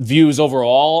views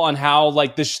overall on how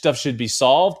like this stuff should be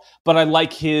solved, but I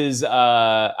like his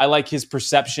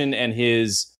perception and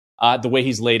his the way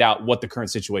he's laid out what the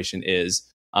current situation is.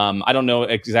 I don't know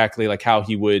exactly like how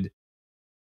he would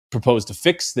propose to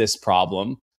fix this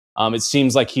problem. It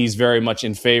seems like he's very much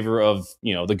in favor of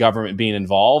the government being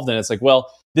involved, and it's like,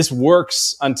 well, this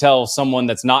works until someone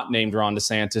that's not named Ron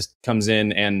DeSantis comes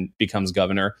in and becomes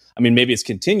governor. I mean, maybe it's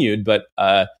continued, but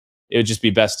it would just be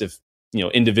best if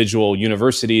individual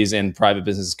universities and private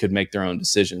businesses could make their own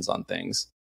decisions on things.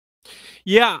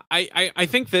 Yeah, I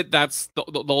think that's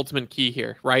the ultimate key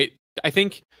here, right? I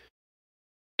think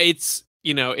it's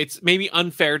maybe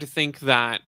unfair to think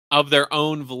that of their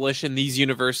own volition, these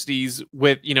universities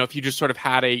with, if you just sort of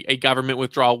had a government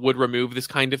withdrawal would remove this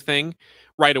kind of thing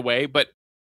right away. But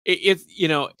it's,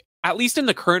 at least in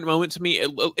the current moment to me,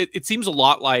 it seems a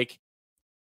lot like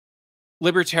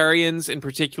libertarians in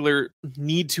particular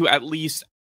need to at least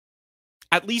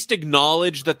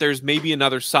acknowledge that there's maybe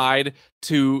another side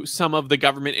to some of the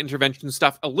government intervention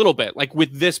stuff a little bit, like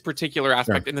with this particular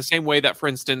aspect, in the same way that, for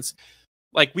instance,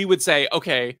 like we would say,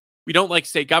 okay, we don't like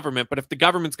state government, but if the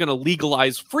government's going to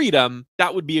legalize freedom,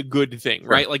 that would be a good thing,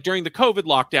 right? Like during the COVID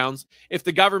lockdowns, if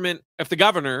the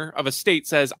governor of a state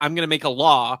says, I'm going to make a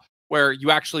law where you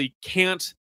actually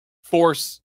can't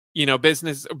force,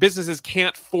 businesses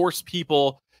can't force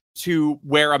people to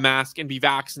wear a mask and be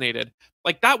vaccinated,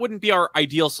 Like, that wouldn't be our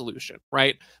ideal solution,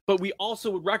 right? But we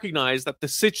also would recognize that the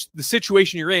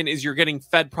situation you're in is you're getting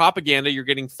fed propaganda, you're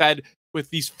getting fed with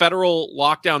these federal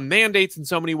lockdown mandates in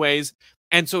so many ways.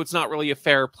 And so it's not really a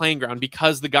fair playing ground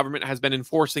because the government has been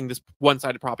enforcing this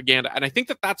one-sided propaganda. And I think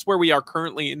that that's where we are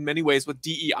currently in many ways with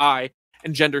DEI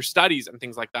and gender studies and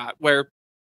things like that, where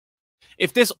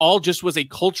if this all just was a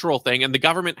cultural thing and the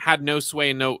government had no sway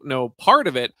and no part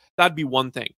of it, that'd be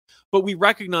one thing. But we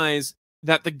recognize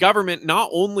that the government not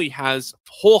only has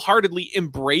wholeheartedly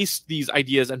embraced these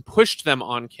ideas and pushed them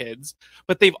on kids,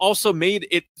 but they've also made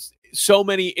it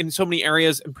in so many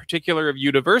areas, in particular of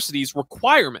universities,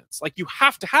 requirements. Like, you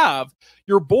have to have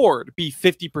your board be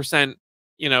 50%,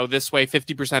 this way,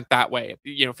 50% that way,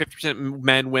 50%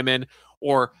 men, women,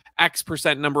 or X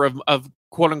percent number of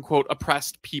quote unquote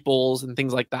oppressed peoples and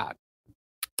things like that.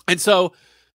 And so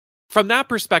from that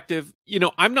perspective,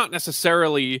 I'm not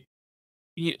necessarily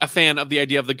a fan of the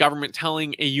idea of the government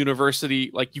telling a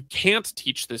university, like, you can't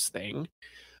teach this thing.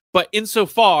 But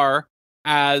insofar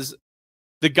as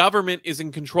the government is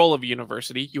in control of a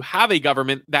university, you have a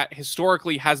government that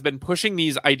historically has been pushing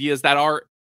these ideas that are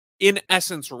in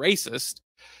essence racist,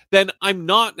 then I'm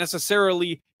not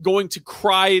necessarily going to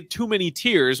cry too many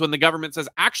tears when the government says,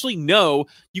 actually, no,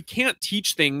 you can't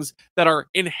teach things that are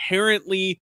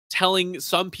inherently telling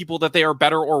some people that they are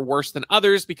better or worse than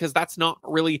others, because that's not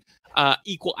really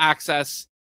equal access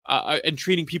and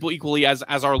treating people equally as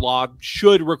our law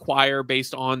should require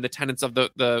based on the tenets of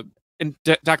the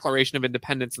Declaration of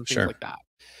Independence and things like that.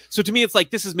 So to me, it's like,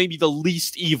 this is maybe the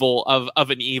least evil of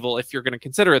an evil, if you're going to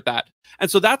consider it that. And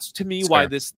so that's, to me, why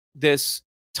this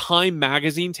Time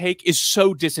magazine take is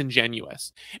so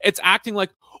disingenuous. It's acting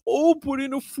like, oh, but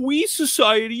in a free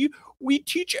society, we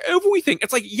teach everything.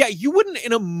 It's like, yeah, you wouldn't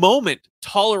in a moment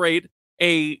tolerate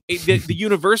the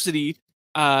university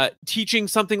teaching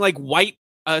something like white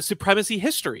supremacy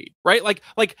history, right? Like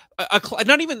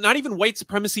not even white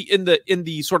supremacy in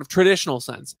the sort of traditional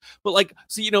sense, but like,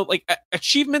 so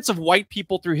achievements of white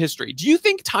people through history. Do you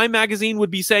think Time magazine would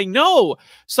be saying, no,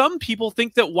 some people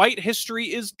think that white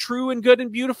history is true and good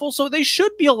and beautiful, so they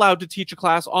should be allowed to teach a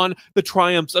class on the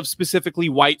triumphs of specifically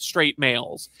white straight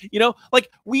males? Like,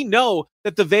 we know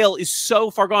that the veil is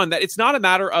so far gone that it's not a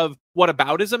matter of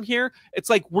whataboutism here. It's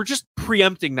like, we're just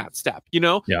preempting that step,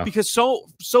 because so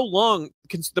long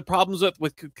the problems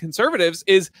with conservatives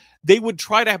is they would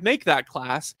try to make that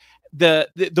class,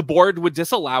 the board would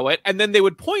disallow it, and then they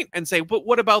would point and say, but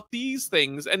what about these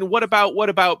things, and what about,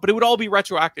 but it would all be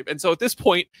retroactive. And so at this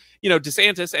point,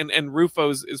 DeSantis and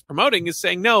Rufo's is promoting is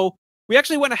saying, no, we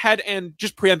actually went ahead and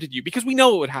just preempted you, because we know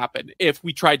what would happen if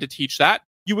we tried to teach that.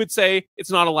 You would say it's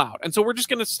not allowed, and so we're just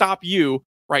going to stop you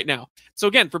right now. So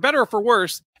again, for better or for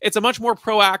worse, it's a much more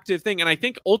proactive thing. And I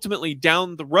think ultimately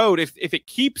down the road, if it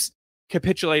keeps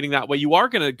capitulating that way, you are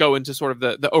going to go into sort of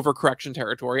the overcorrection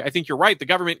territory. I think you're right. The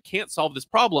government can't solve this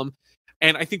problem.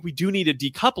 And I think we do need a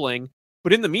decoupling.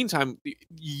 But in the meantime,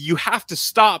 you have to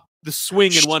stop the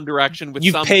swing in one direction with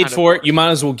You've paid for it. You might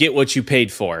as well get what you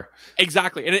paid for.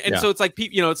 Exactly. And so it's like,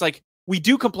 it's like, we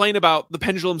do complain about the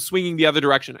pendulum swinging the other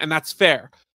direction, and that's fair.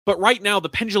 But right now, the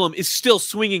pendulum is still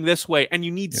swinging this way, and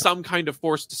you need some kind of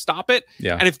force to stop it.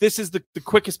 Yeah. And if this is the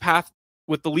quickest path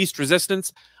with the least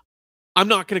resistance, I'm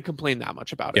not going to complain that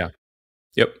much about it. Yeah.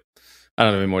 Yep. I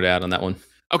don't have any more to add on that one.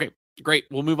 Okay, great.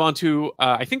 We'll move on to,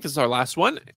 I think this is our last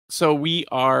one. So we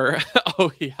are,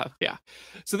 yeah.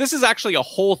 So this is actually a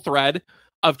whole thread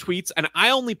of tweets, and I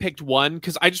only picked one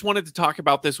because I just wanted to talk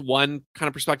about this one kind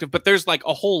of perspective, but there's like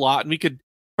a whole lot, and we could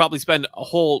probably spend a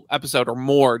whole episode or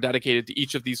more dedicated to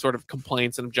each of these sort of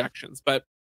complaints and objections. But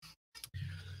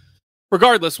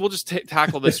regardless, we'll just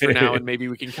tackle this for now, and maybe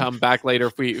we can come back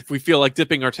later if we feel like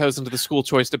dipping our toes into the school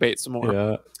choice debate some more.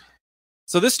 Yeah.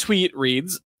 So this tweet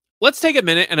reads, let's take a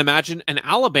minute and imagine an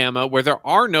Alabama where there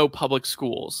are no public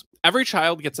schools. Every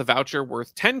child gets a voucher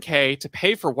worth $10K to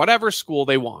pay for whatever school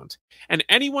they want, and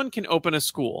anyone can open a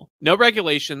school. No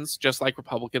regulations, just like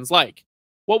Republicans like.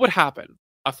 What would happen?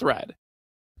 A thread.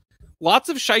 Lots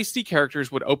of shiesty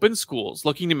characters would open schools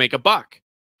looking to make a buck.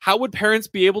 How would parents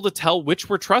be able to tell which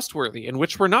were trustworthy and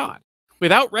which were not?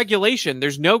 Without regulation,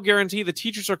 there's no guarantee the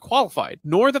teachers are qualified,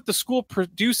 nor that the school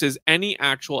produces any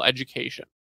actual education.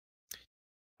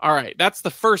 All right, that's the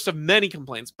first of many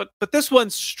complaints, but this one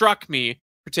struck me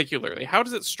particularly. How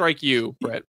does it strike you,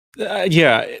 Brett?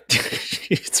 Yeah,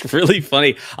 it's really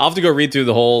funny. I'll have to go read through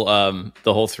the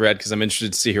whole thread because I'm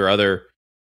interested to see her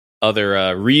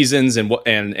other reasons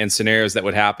and scenarios that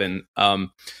would happen. But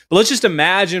let's just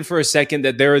imagine for a second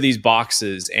that there are these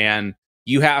boxes, and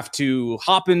you have to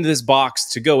hop into this box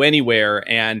to go anywhere,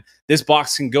 and this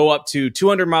box can go up to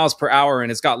 200 miles per hour,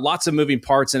 and it's got lots of moving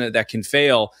parts in it that can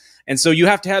fail. And so you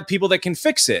have to have people that can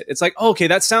fix it. It's like, okay,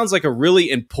 that sounds like a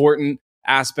really important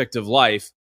aspect of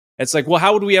life. It's like, well,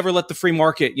 how would we ever let the free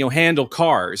market, handle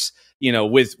cars,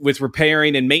 with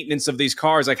repairing and maintenance of these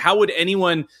cars? Like, how would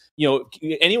anyone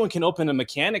can open a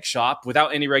mechanic shop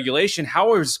without any regulation?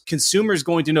 How are consumers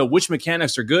going to know which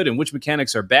mechanics are good and which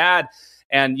mechanics are bad?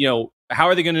 And, how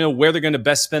are they going to know where they're going to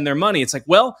best spend their money? It's like,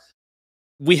 well,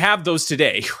 we have those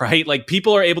today, right? Like,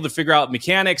 people are able to figure out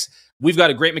mechanics. We've got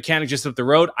a great mechanic just up the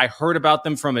road. I heard about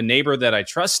them from a neighbor that I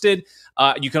trusted.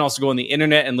 You can also go on the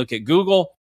internet and look at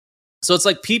Google. So it's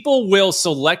like people will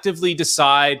selectively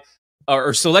decide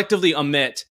or selectively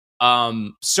omit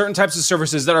certain types of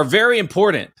services that are very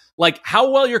important. Like, how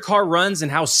well your car runs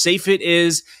and how safe it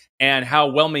is and how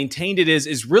well maintained it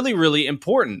is really, really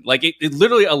important. Like, it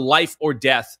literally a life or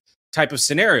death type of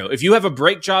scenario. If you have a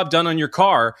brake job done on your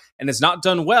car and it's not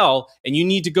done well, and you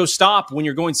need to go stop when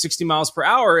you're going 60 miles per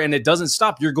hour and it doesn't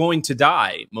stop, you're going to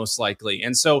die most likely.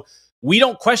 And so we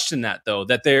don't question that, though,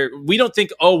 we don't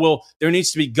think, oh, well, there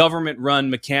needs to be government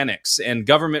run mechanics and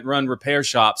government run repair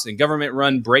shops and government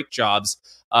run brake jobs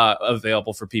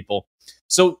available for people.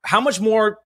 So how much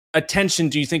more attention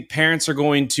do you think parents are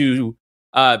going to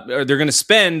or they're going to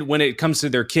spend when it comes to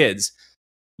their kids?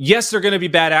 Yes, they're going to be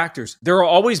bad actors. There are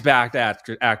always bad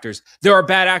actors. There are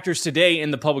bad actors today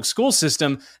in the public school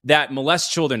system that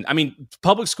molest children. I mean,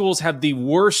 public schools have the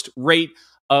worst rate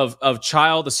of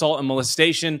child assault and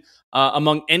molestation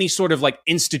among any sort of like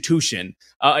institution.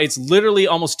 It's literally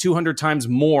almost 200 times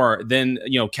more than,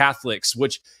 Catholics,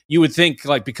 which you would think,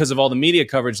 like, because of all the media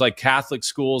coverage, like Catholic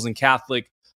schools and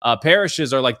Catholic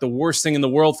parishes are like the worst thing in the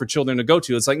world for children to go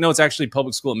to. It's like, no, it's actually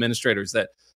public school administrators that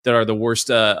are the worst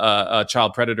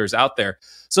child predators out there.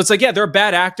 So it's like, yeah, there are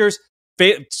bad actors.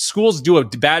 Schools do a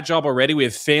bad job already. We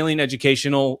have failing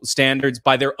educational standards.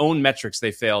 By their own metrics,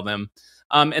 they fail them.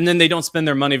 And then they don't spend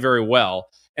their money very well.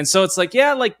 And so it's like,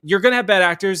 yeah, like, you're going to have bad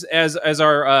actors, as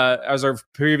our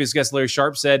previous guest, Larry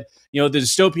Sharp, said, the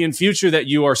dystopian future that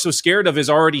you are so scared of is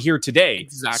already here today.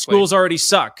 Exactly. Schools already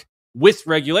suck with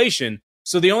regulation.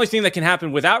 So the only thing that can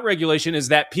happen without regulation is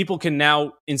that people can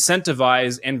now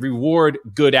incentivize and reward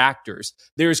good actors.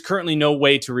 There is currently no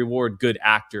way to reward good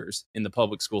actors in the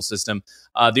public school system.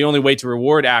 The only way to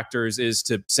reward actors is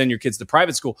to send your kids to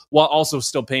private school while also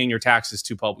still paying your taxes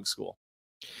to public school.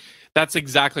 That's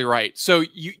exactly right. So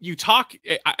you talk,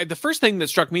 the first thing that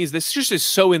struck me is this just is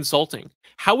so insulting.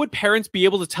 How would parents be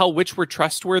able to tell which were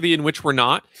trustworthy and which were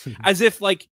not? As if,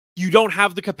 like, you don't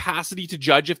have the capacity to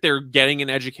judge if they're getting an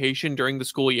education during the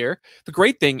school year. The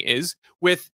great thing is,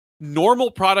 with normal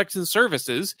products and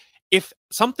services, if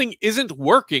something isn't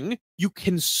working, you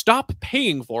can stop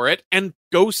paying for it and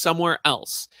go somewhere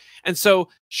else. And so,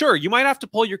 sure, you might have to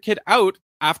pull your kid out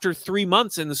after 3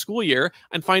 months in the school year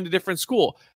and find a different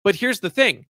school. But here's the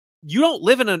thing. You don't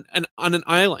live on an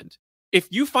island. If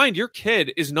you find your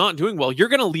kid is not doing well, you're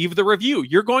going to leave the review.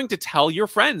 You're going to tell your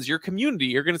friends, your community.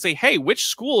 You're going to say, hey, which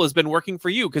school has been working for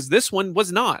you? Because this one was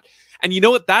not. And you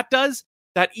know what that does?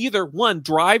 That either, one,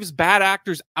 drives bad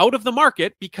actors out of the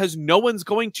market because no one's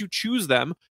going to choose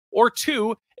them, or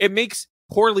two, it makes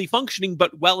poorly functioning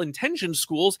but well-intentioned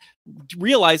schools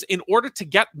realize, in order to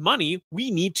get money,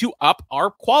 we need to up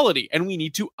our quality and we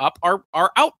need to up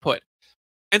our output.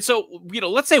 And so,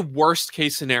 let's say worst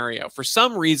case scenario, for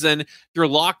some reason, you're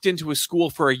locked into a school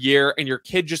for a year and your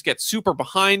kid just gets super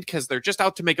behind because they're just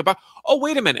out to make a buck. Oh,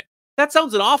 wait a minute. That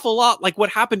sounds an awful lot like what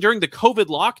happened during the COVID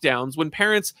lockdowns when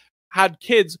parents had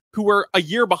kids who were a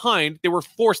year behind. They were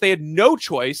forced. They had no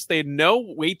choice. They had no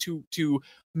way to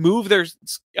move their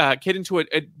kid into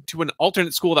an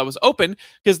alternate school that was open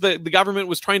because the government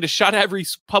was trying to shut every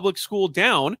public school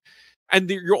down, and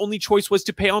your only choice was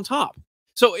to pay on top.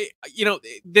 So,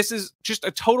 this is just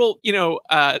a total,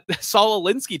 Saul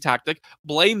Alinsky tactic.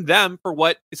 Blame them for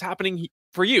what is happening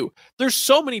for you. There's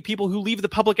so many people who leave the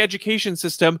public education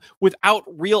system without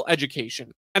real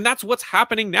education. And that's what's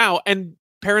happening now. And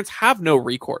parents have no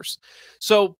recourse.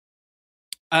 So,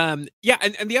 and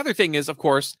the other thing is, of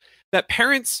course, that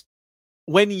parents,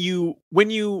 when you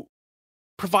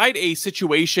provide a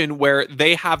situation where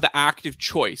they have the active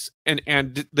choice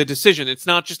and the decision, it's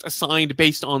not just assigned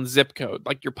based on zip code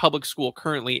like your public school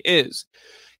currently is,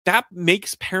 that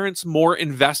makes parents more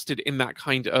invested in that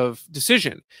kind of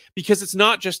decision, because it's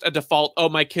not just a default, oh,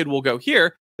 my kid will go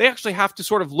here. They actually have to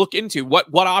sort of look into what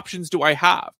options do I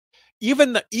have.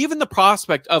 Even the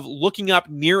prospect of looking up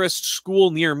nearest school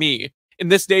near me in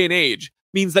this day and age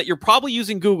means that you're probably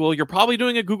using Google, you're probably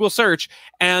doing a Google search,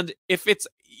 and if it's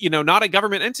not a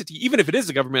government entity, even if it is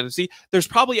a government entity, there's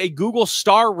probably a Google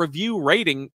star review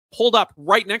rating pulled up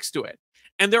right next to it.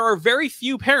 And there are very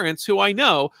few parents who I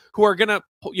know who are going to,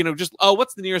 just, oh,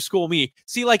 what's the nearest school me?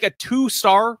 See like a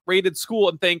 2-star rated school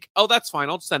and think, oh, that's fine.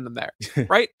 I'll just send them there.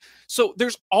 Right. So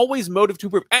there's always motive to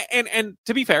improve. And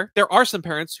to be fair, there are some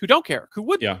parents who don't care, who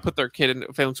would put their kid in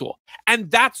a failing school.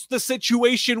 And that's the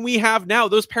situation we have now.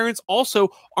 Those parents also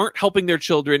aren't helping their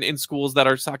children in schools that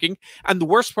are sucking. And the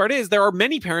worst part is there are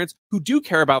many parents who do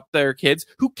care about their kids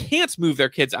who can't move their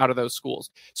kids out of those schools.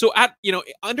 So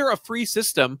under a free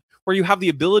system, where you have the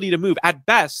ability to move, at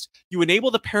best, you enable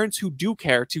the parents who do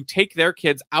care to take their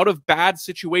kids out of bad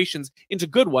situations into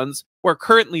good ones where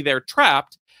currently they're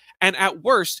trapped. And at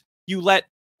worst, you let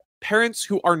parents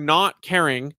who are not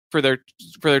caring for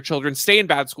their children stay in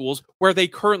bad schools where they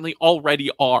currently already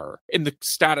are in the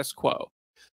status quo.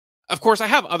 Of course, I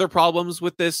have other problems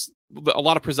with this, a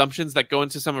lot of presumptions that go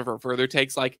into some of her further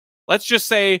takes. Like, let's just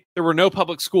say there were no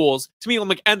public schools. To me, I'm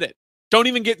like, end it.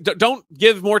 Don't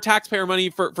give more taxpayer money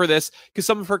for this, because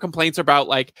some of her complaints are about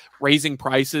like raising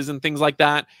prices and things like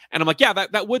that. And I'm like, yeah,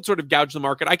 that would sort of gouge the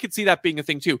market. I could see that being a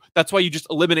thing too. That's why you just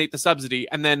eliminate the subsidy.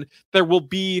 And then there will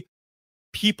be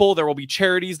people, there will be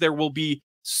charities, there will be,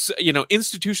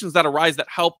 institutions that arise that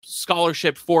help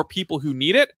scholarship for people who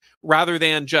need it, rather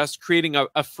than just creating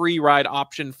a free ride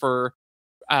option for,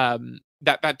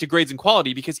 that degrades in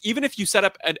quality. Because even if you set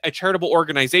up a charitable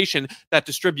organization that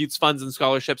distributes funds and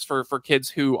scholarships for kids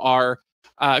who are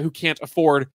who can't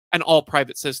afford an all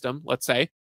private system, let's say,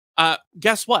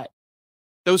 guess what?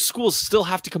 Those schools still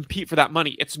have to compete for that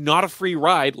money. It's not a free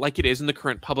ride like it is in the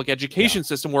current public education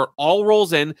system, where it all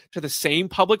rolls in to the same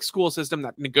public school system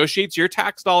that negotiates your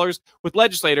tax dollars with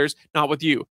legislators, not with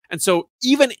you. And so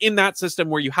even in that system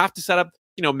where you have to set up,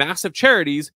 massive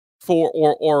charities for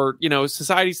or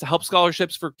societies to help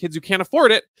scholarships for kids who can't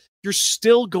afford it, you're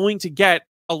still going to get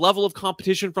a level of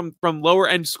competition from lower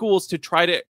end schools to try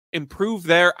to improve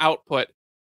their output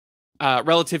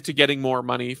relative to getting more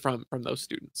money from those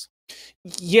students.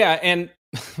 Yeah, and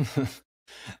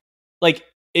like,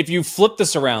 if you flip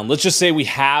this around, let's just say we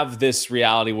have this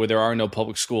reality where there are no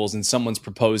public schools and someone's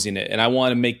proposing it, and I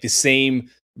want to make the same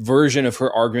version of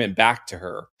her argument back to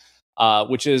her.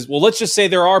 Which is, well, let's just say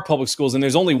there are public schools and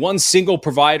there's only one single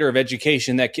provider of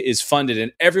education that is funded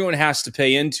and everyone has to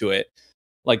pay into it.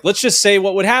 Like, let's just say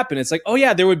what would happen. It's like, oh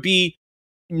yeah, there would be,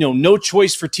 no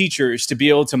choice for teachers to be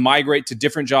able to migrate to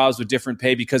different jobs with different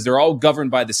pay because they're all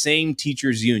governed by the same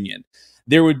teachers union.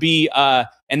 There would be,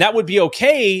 and that would be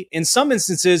okay in some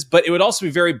instances, but it would also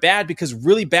be very bad because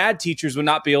really bad teachers would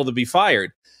not be able to be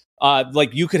fired.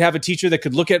 Like, you could have a teacher that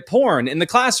could look at porn in the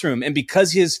classroom, and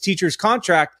because his teacher's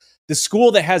contract, the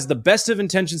school that has the best of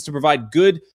intentions to provide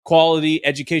good quality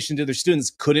education to their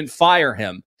students couldn't fire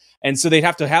him. And so they'd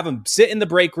have to have him sit in the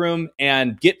break room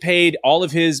and get paid all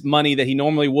of his money that he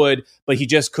normally would, but he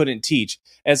just couldn't teach.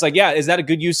 And it's like, yeah, is that a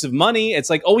good use of money? It's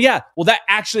like, oh yeah, well, that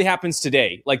actually happens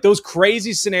today. Like, those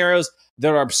crazy scenarios that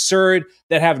are absurd,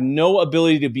 that have no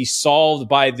ability to be solved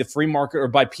by the free market or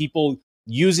by people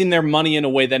using their money in a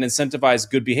way that incentivizes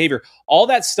good behavior. All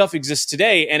that stuff exists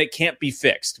today, and it can't be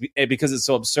fixed because it's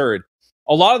so absurd.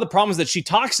 A lot of the problems that she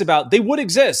talks about, they would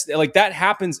exist. Like, that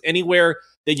happens anywhere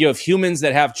that you have humans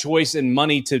that have choice and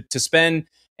money to spend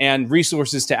and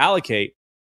resources to allocate.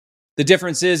 The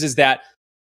difference is that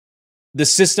the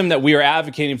system that we are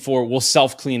advocating for will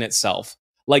self-clean itself.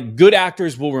 Like, good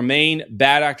actors will remain,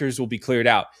 bad actors will be cleared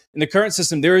out. In the current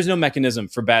system, there is no mechanism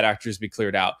for bad actors to be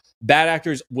cleared out. Bad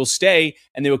actors will stay,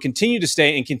 and they will continue to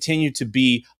stay and continue to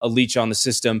be a leech on the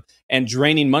system and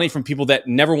draining money from people that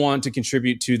never wanted to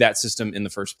contribute to that system in the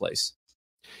first place.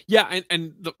 Yeah,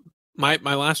 my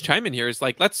last chime in here is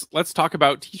like, let's talk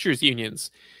about teachers unions,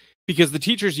 because the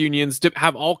teachers unions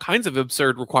have all kinds of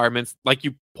absurd requirements, like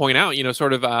you point out,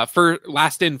 sort of for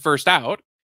last in, first out,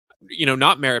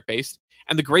 not merit based.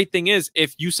 And the great thing is,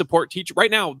 if you support teachers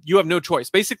right now, you have no choice.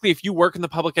 Basically, if you work in the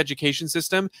public education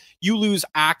system, you lose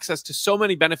access to so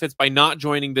many benefits by not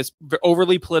joining this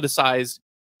overly politicized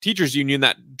teachers union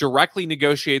that directly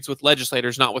negotiates with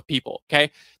legislators, not with people.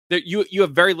 Okay, you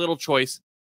have very little choice.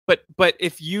 But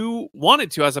if you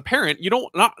wanted to, as a parent,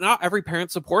 not every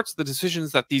parent supports the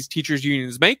decisions that these teachers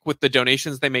unions make with the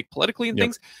donations they make politically and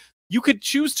things. You could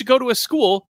choose to go to a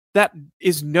school that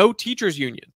is no teachers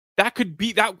union. That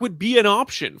would be an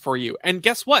option for you. And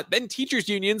guess what? Then teachers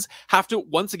unions have to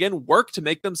once again work to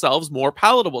make themselves more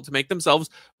palatable, to make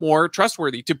themselves more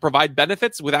trustworthy, to provide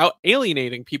benefits without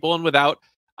alienating people and without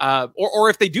or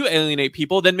if they do alienate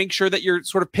people, then make sure that you're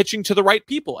sort of pitching to the right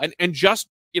people and just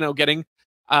getting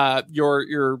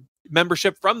your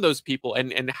membership from those people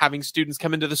and having students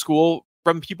come into the school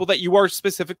from people that you are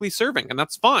specifically serving, and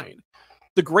that's fine.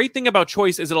 The great thing about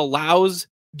choice is it allows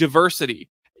diversity.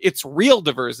 It's real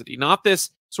diversity, not this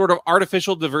sort of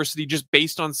artificial diversity just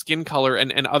based on skin color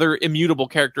and other immutable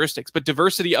characteristics, but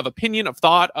diversity of opinion, of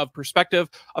thought, of perspective,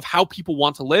 of how people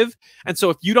want to live. And so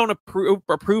if you don't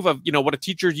approve of, what a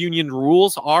teachers union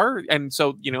rules are, and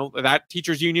so, that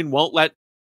teachers union won't let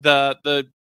the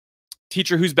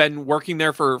teacher who's been working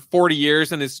there for 40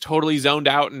 years and is totally zoned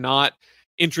out and not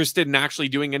interested in actually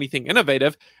doing anything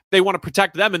innovative, they want to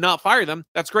protect them and not fire them.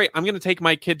 That's great. I'm going to take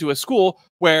my kid to a school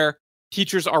where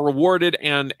teachers are rewarded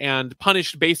and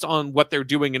punished based on what they're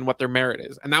doing and what their merit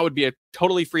is. And that would be a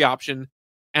totally free option.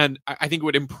 And I think it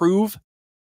would improve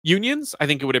unions. I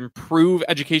think it would improve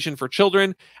education for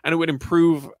children, and it would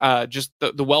improve just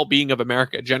the well-being of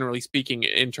America, generally speaking,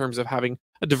 in terms of having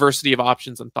a diversity of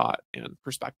options and thought and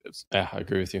perspectives. Yeah, I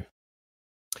agree with you.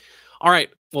 All right.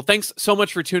 Well, thanks so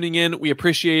much for tuning in. We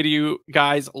appreciate you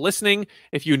guys listening.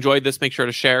 If you enjoyed this, make sure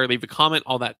to share, leave a comment,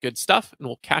 all that good stuff, and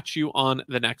we'll catch you on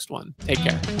the next one. Take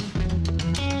care.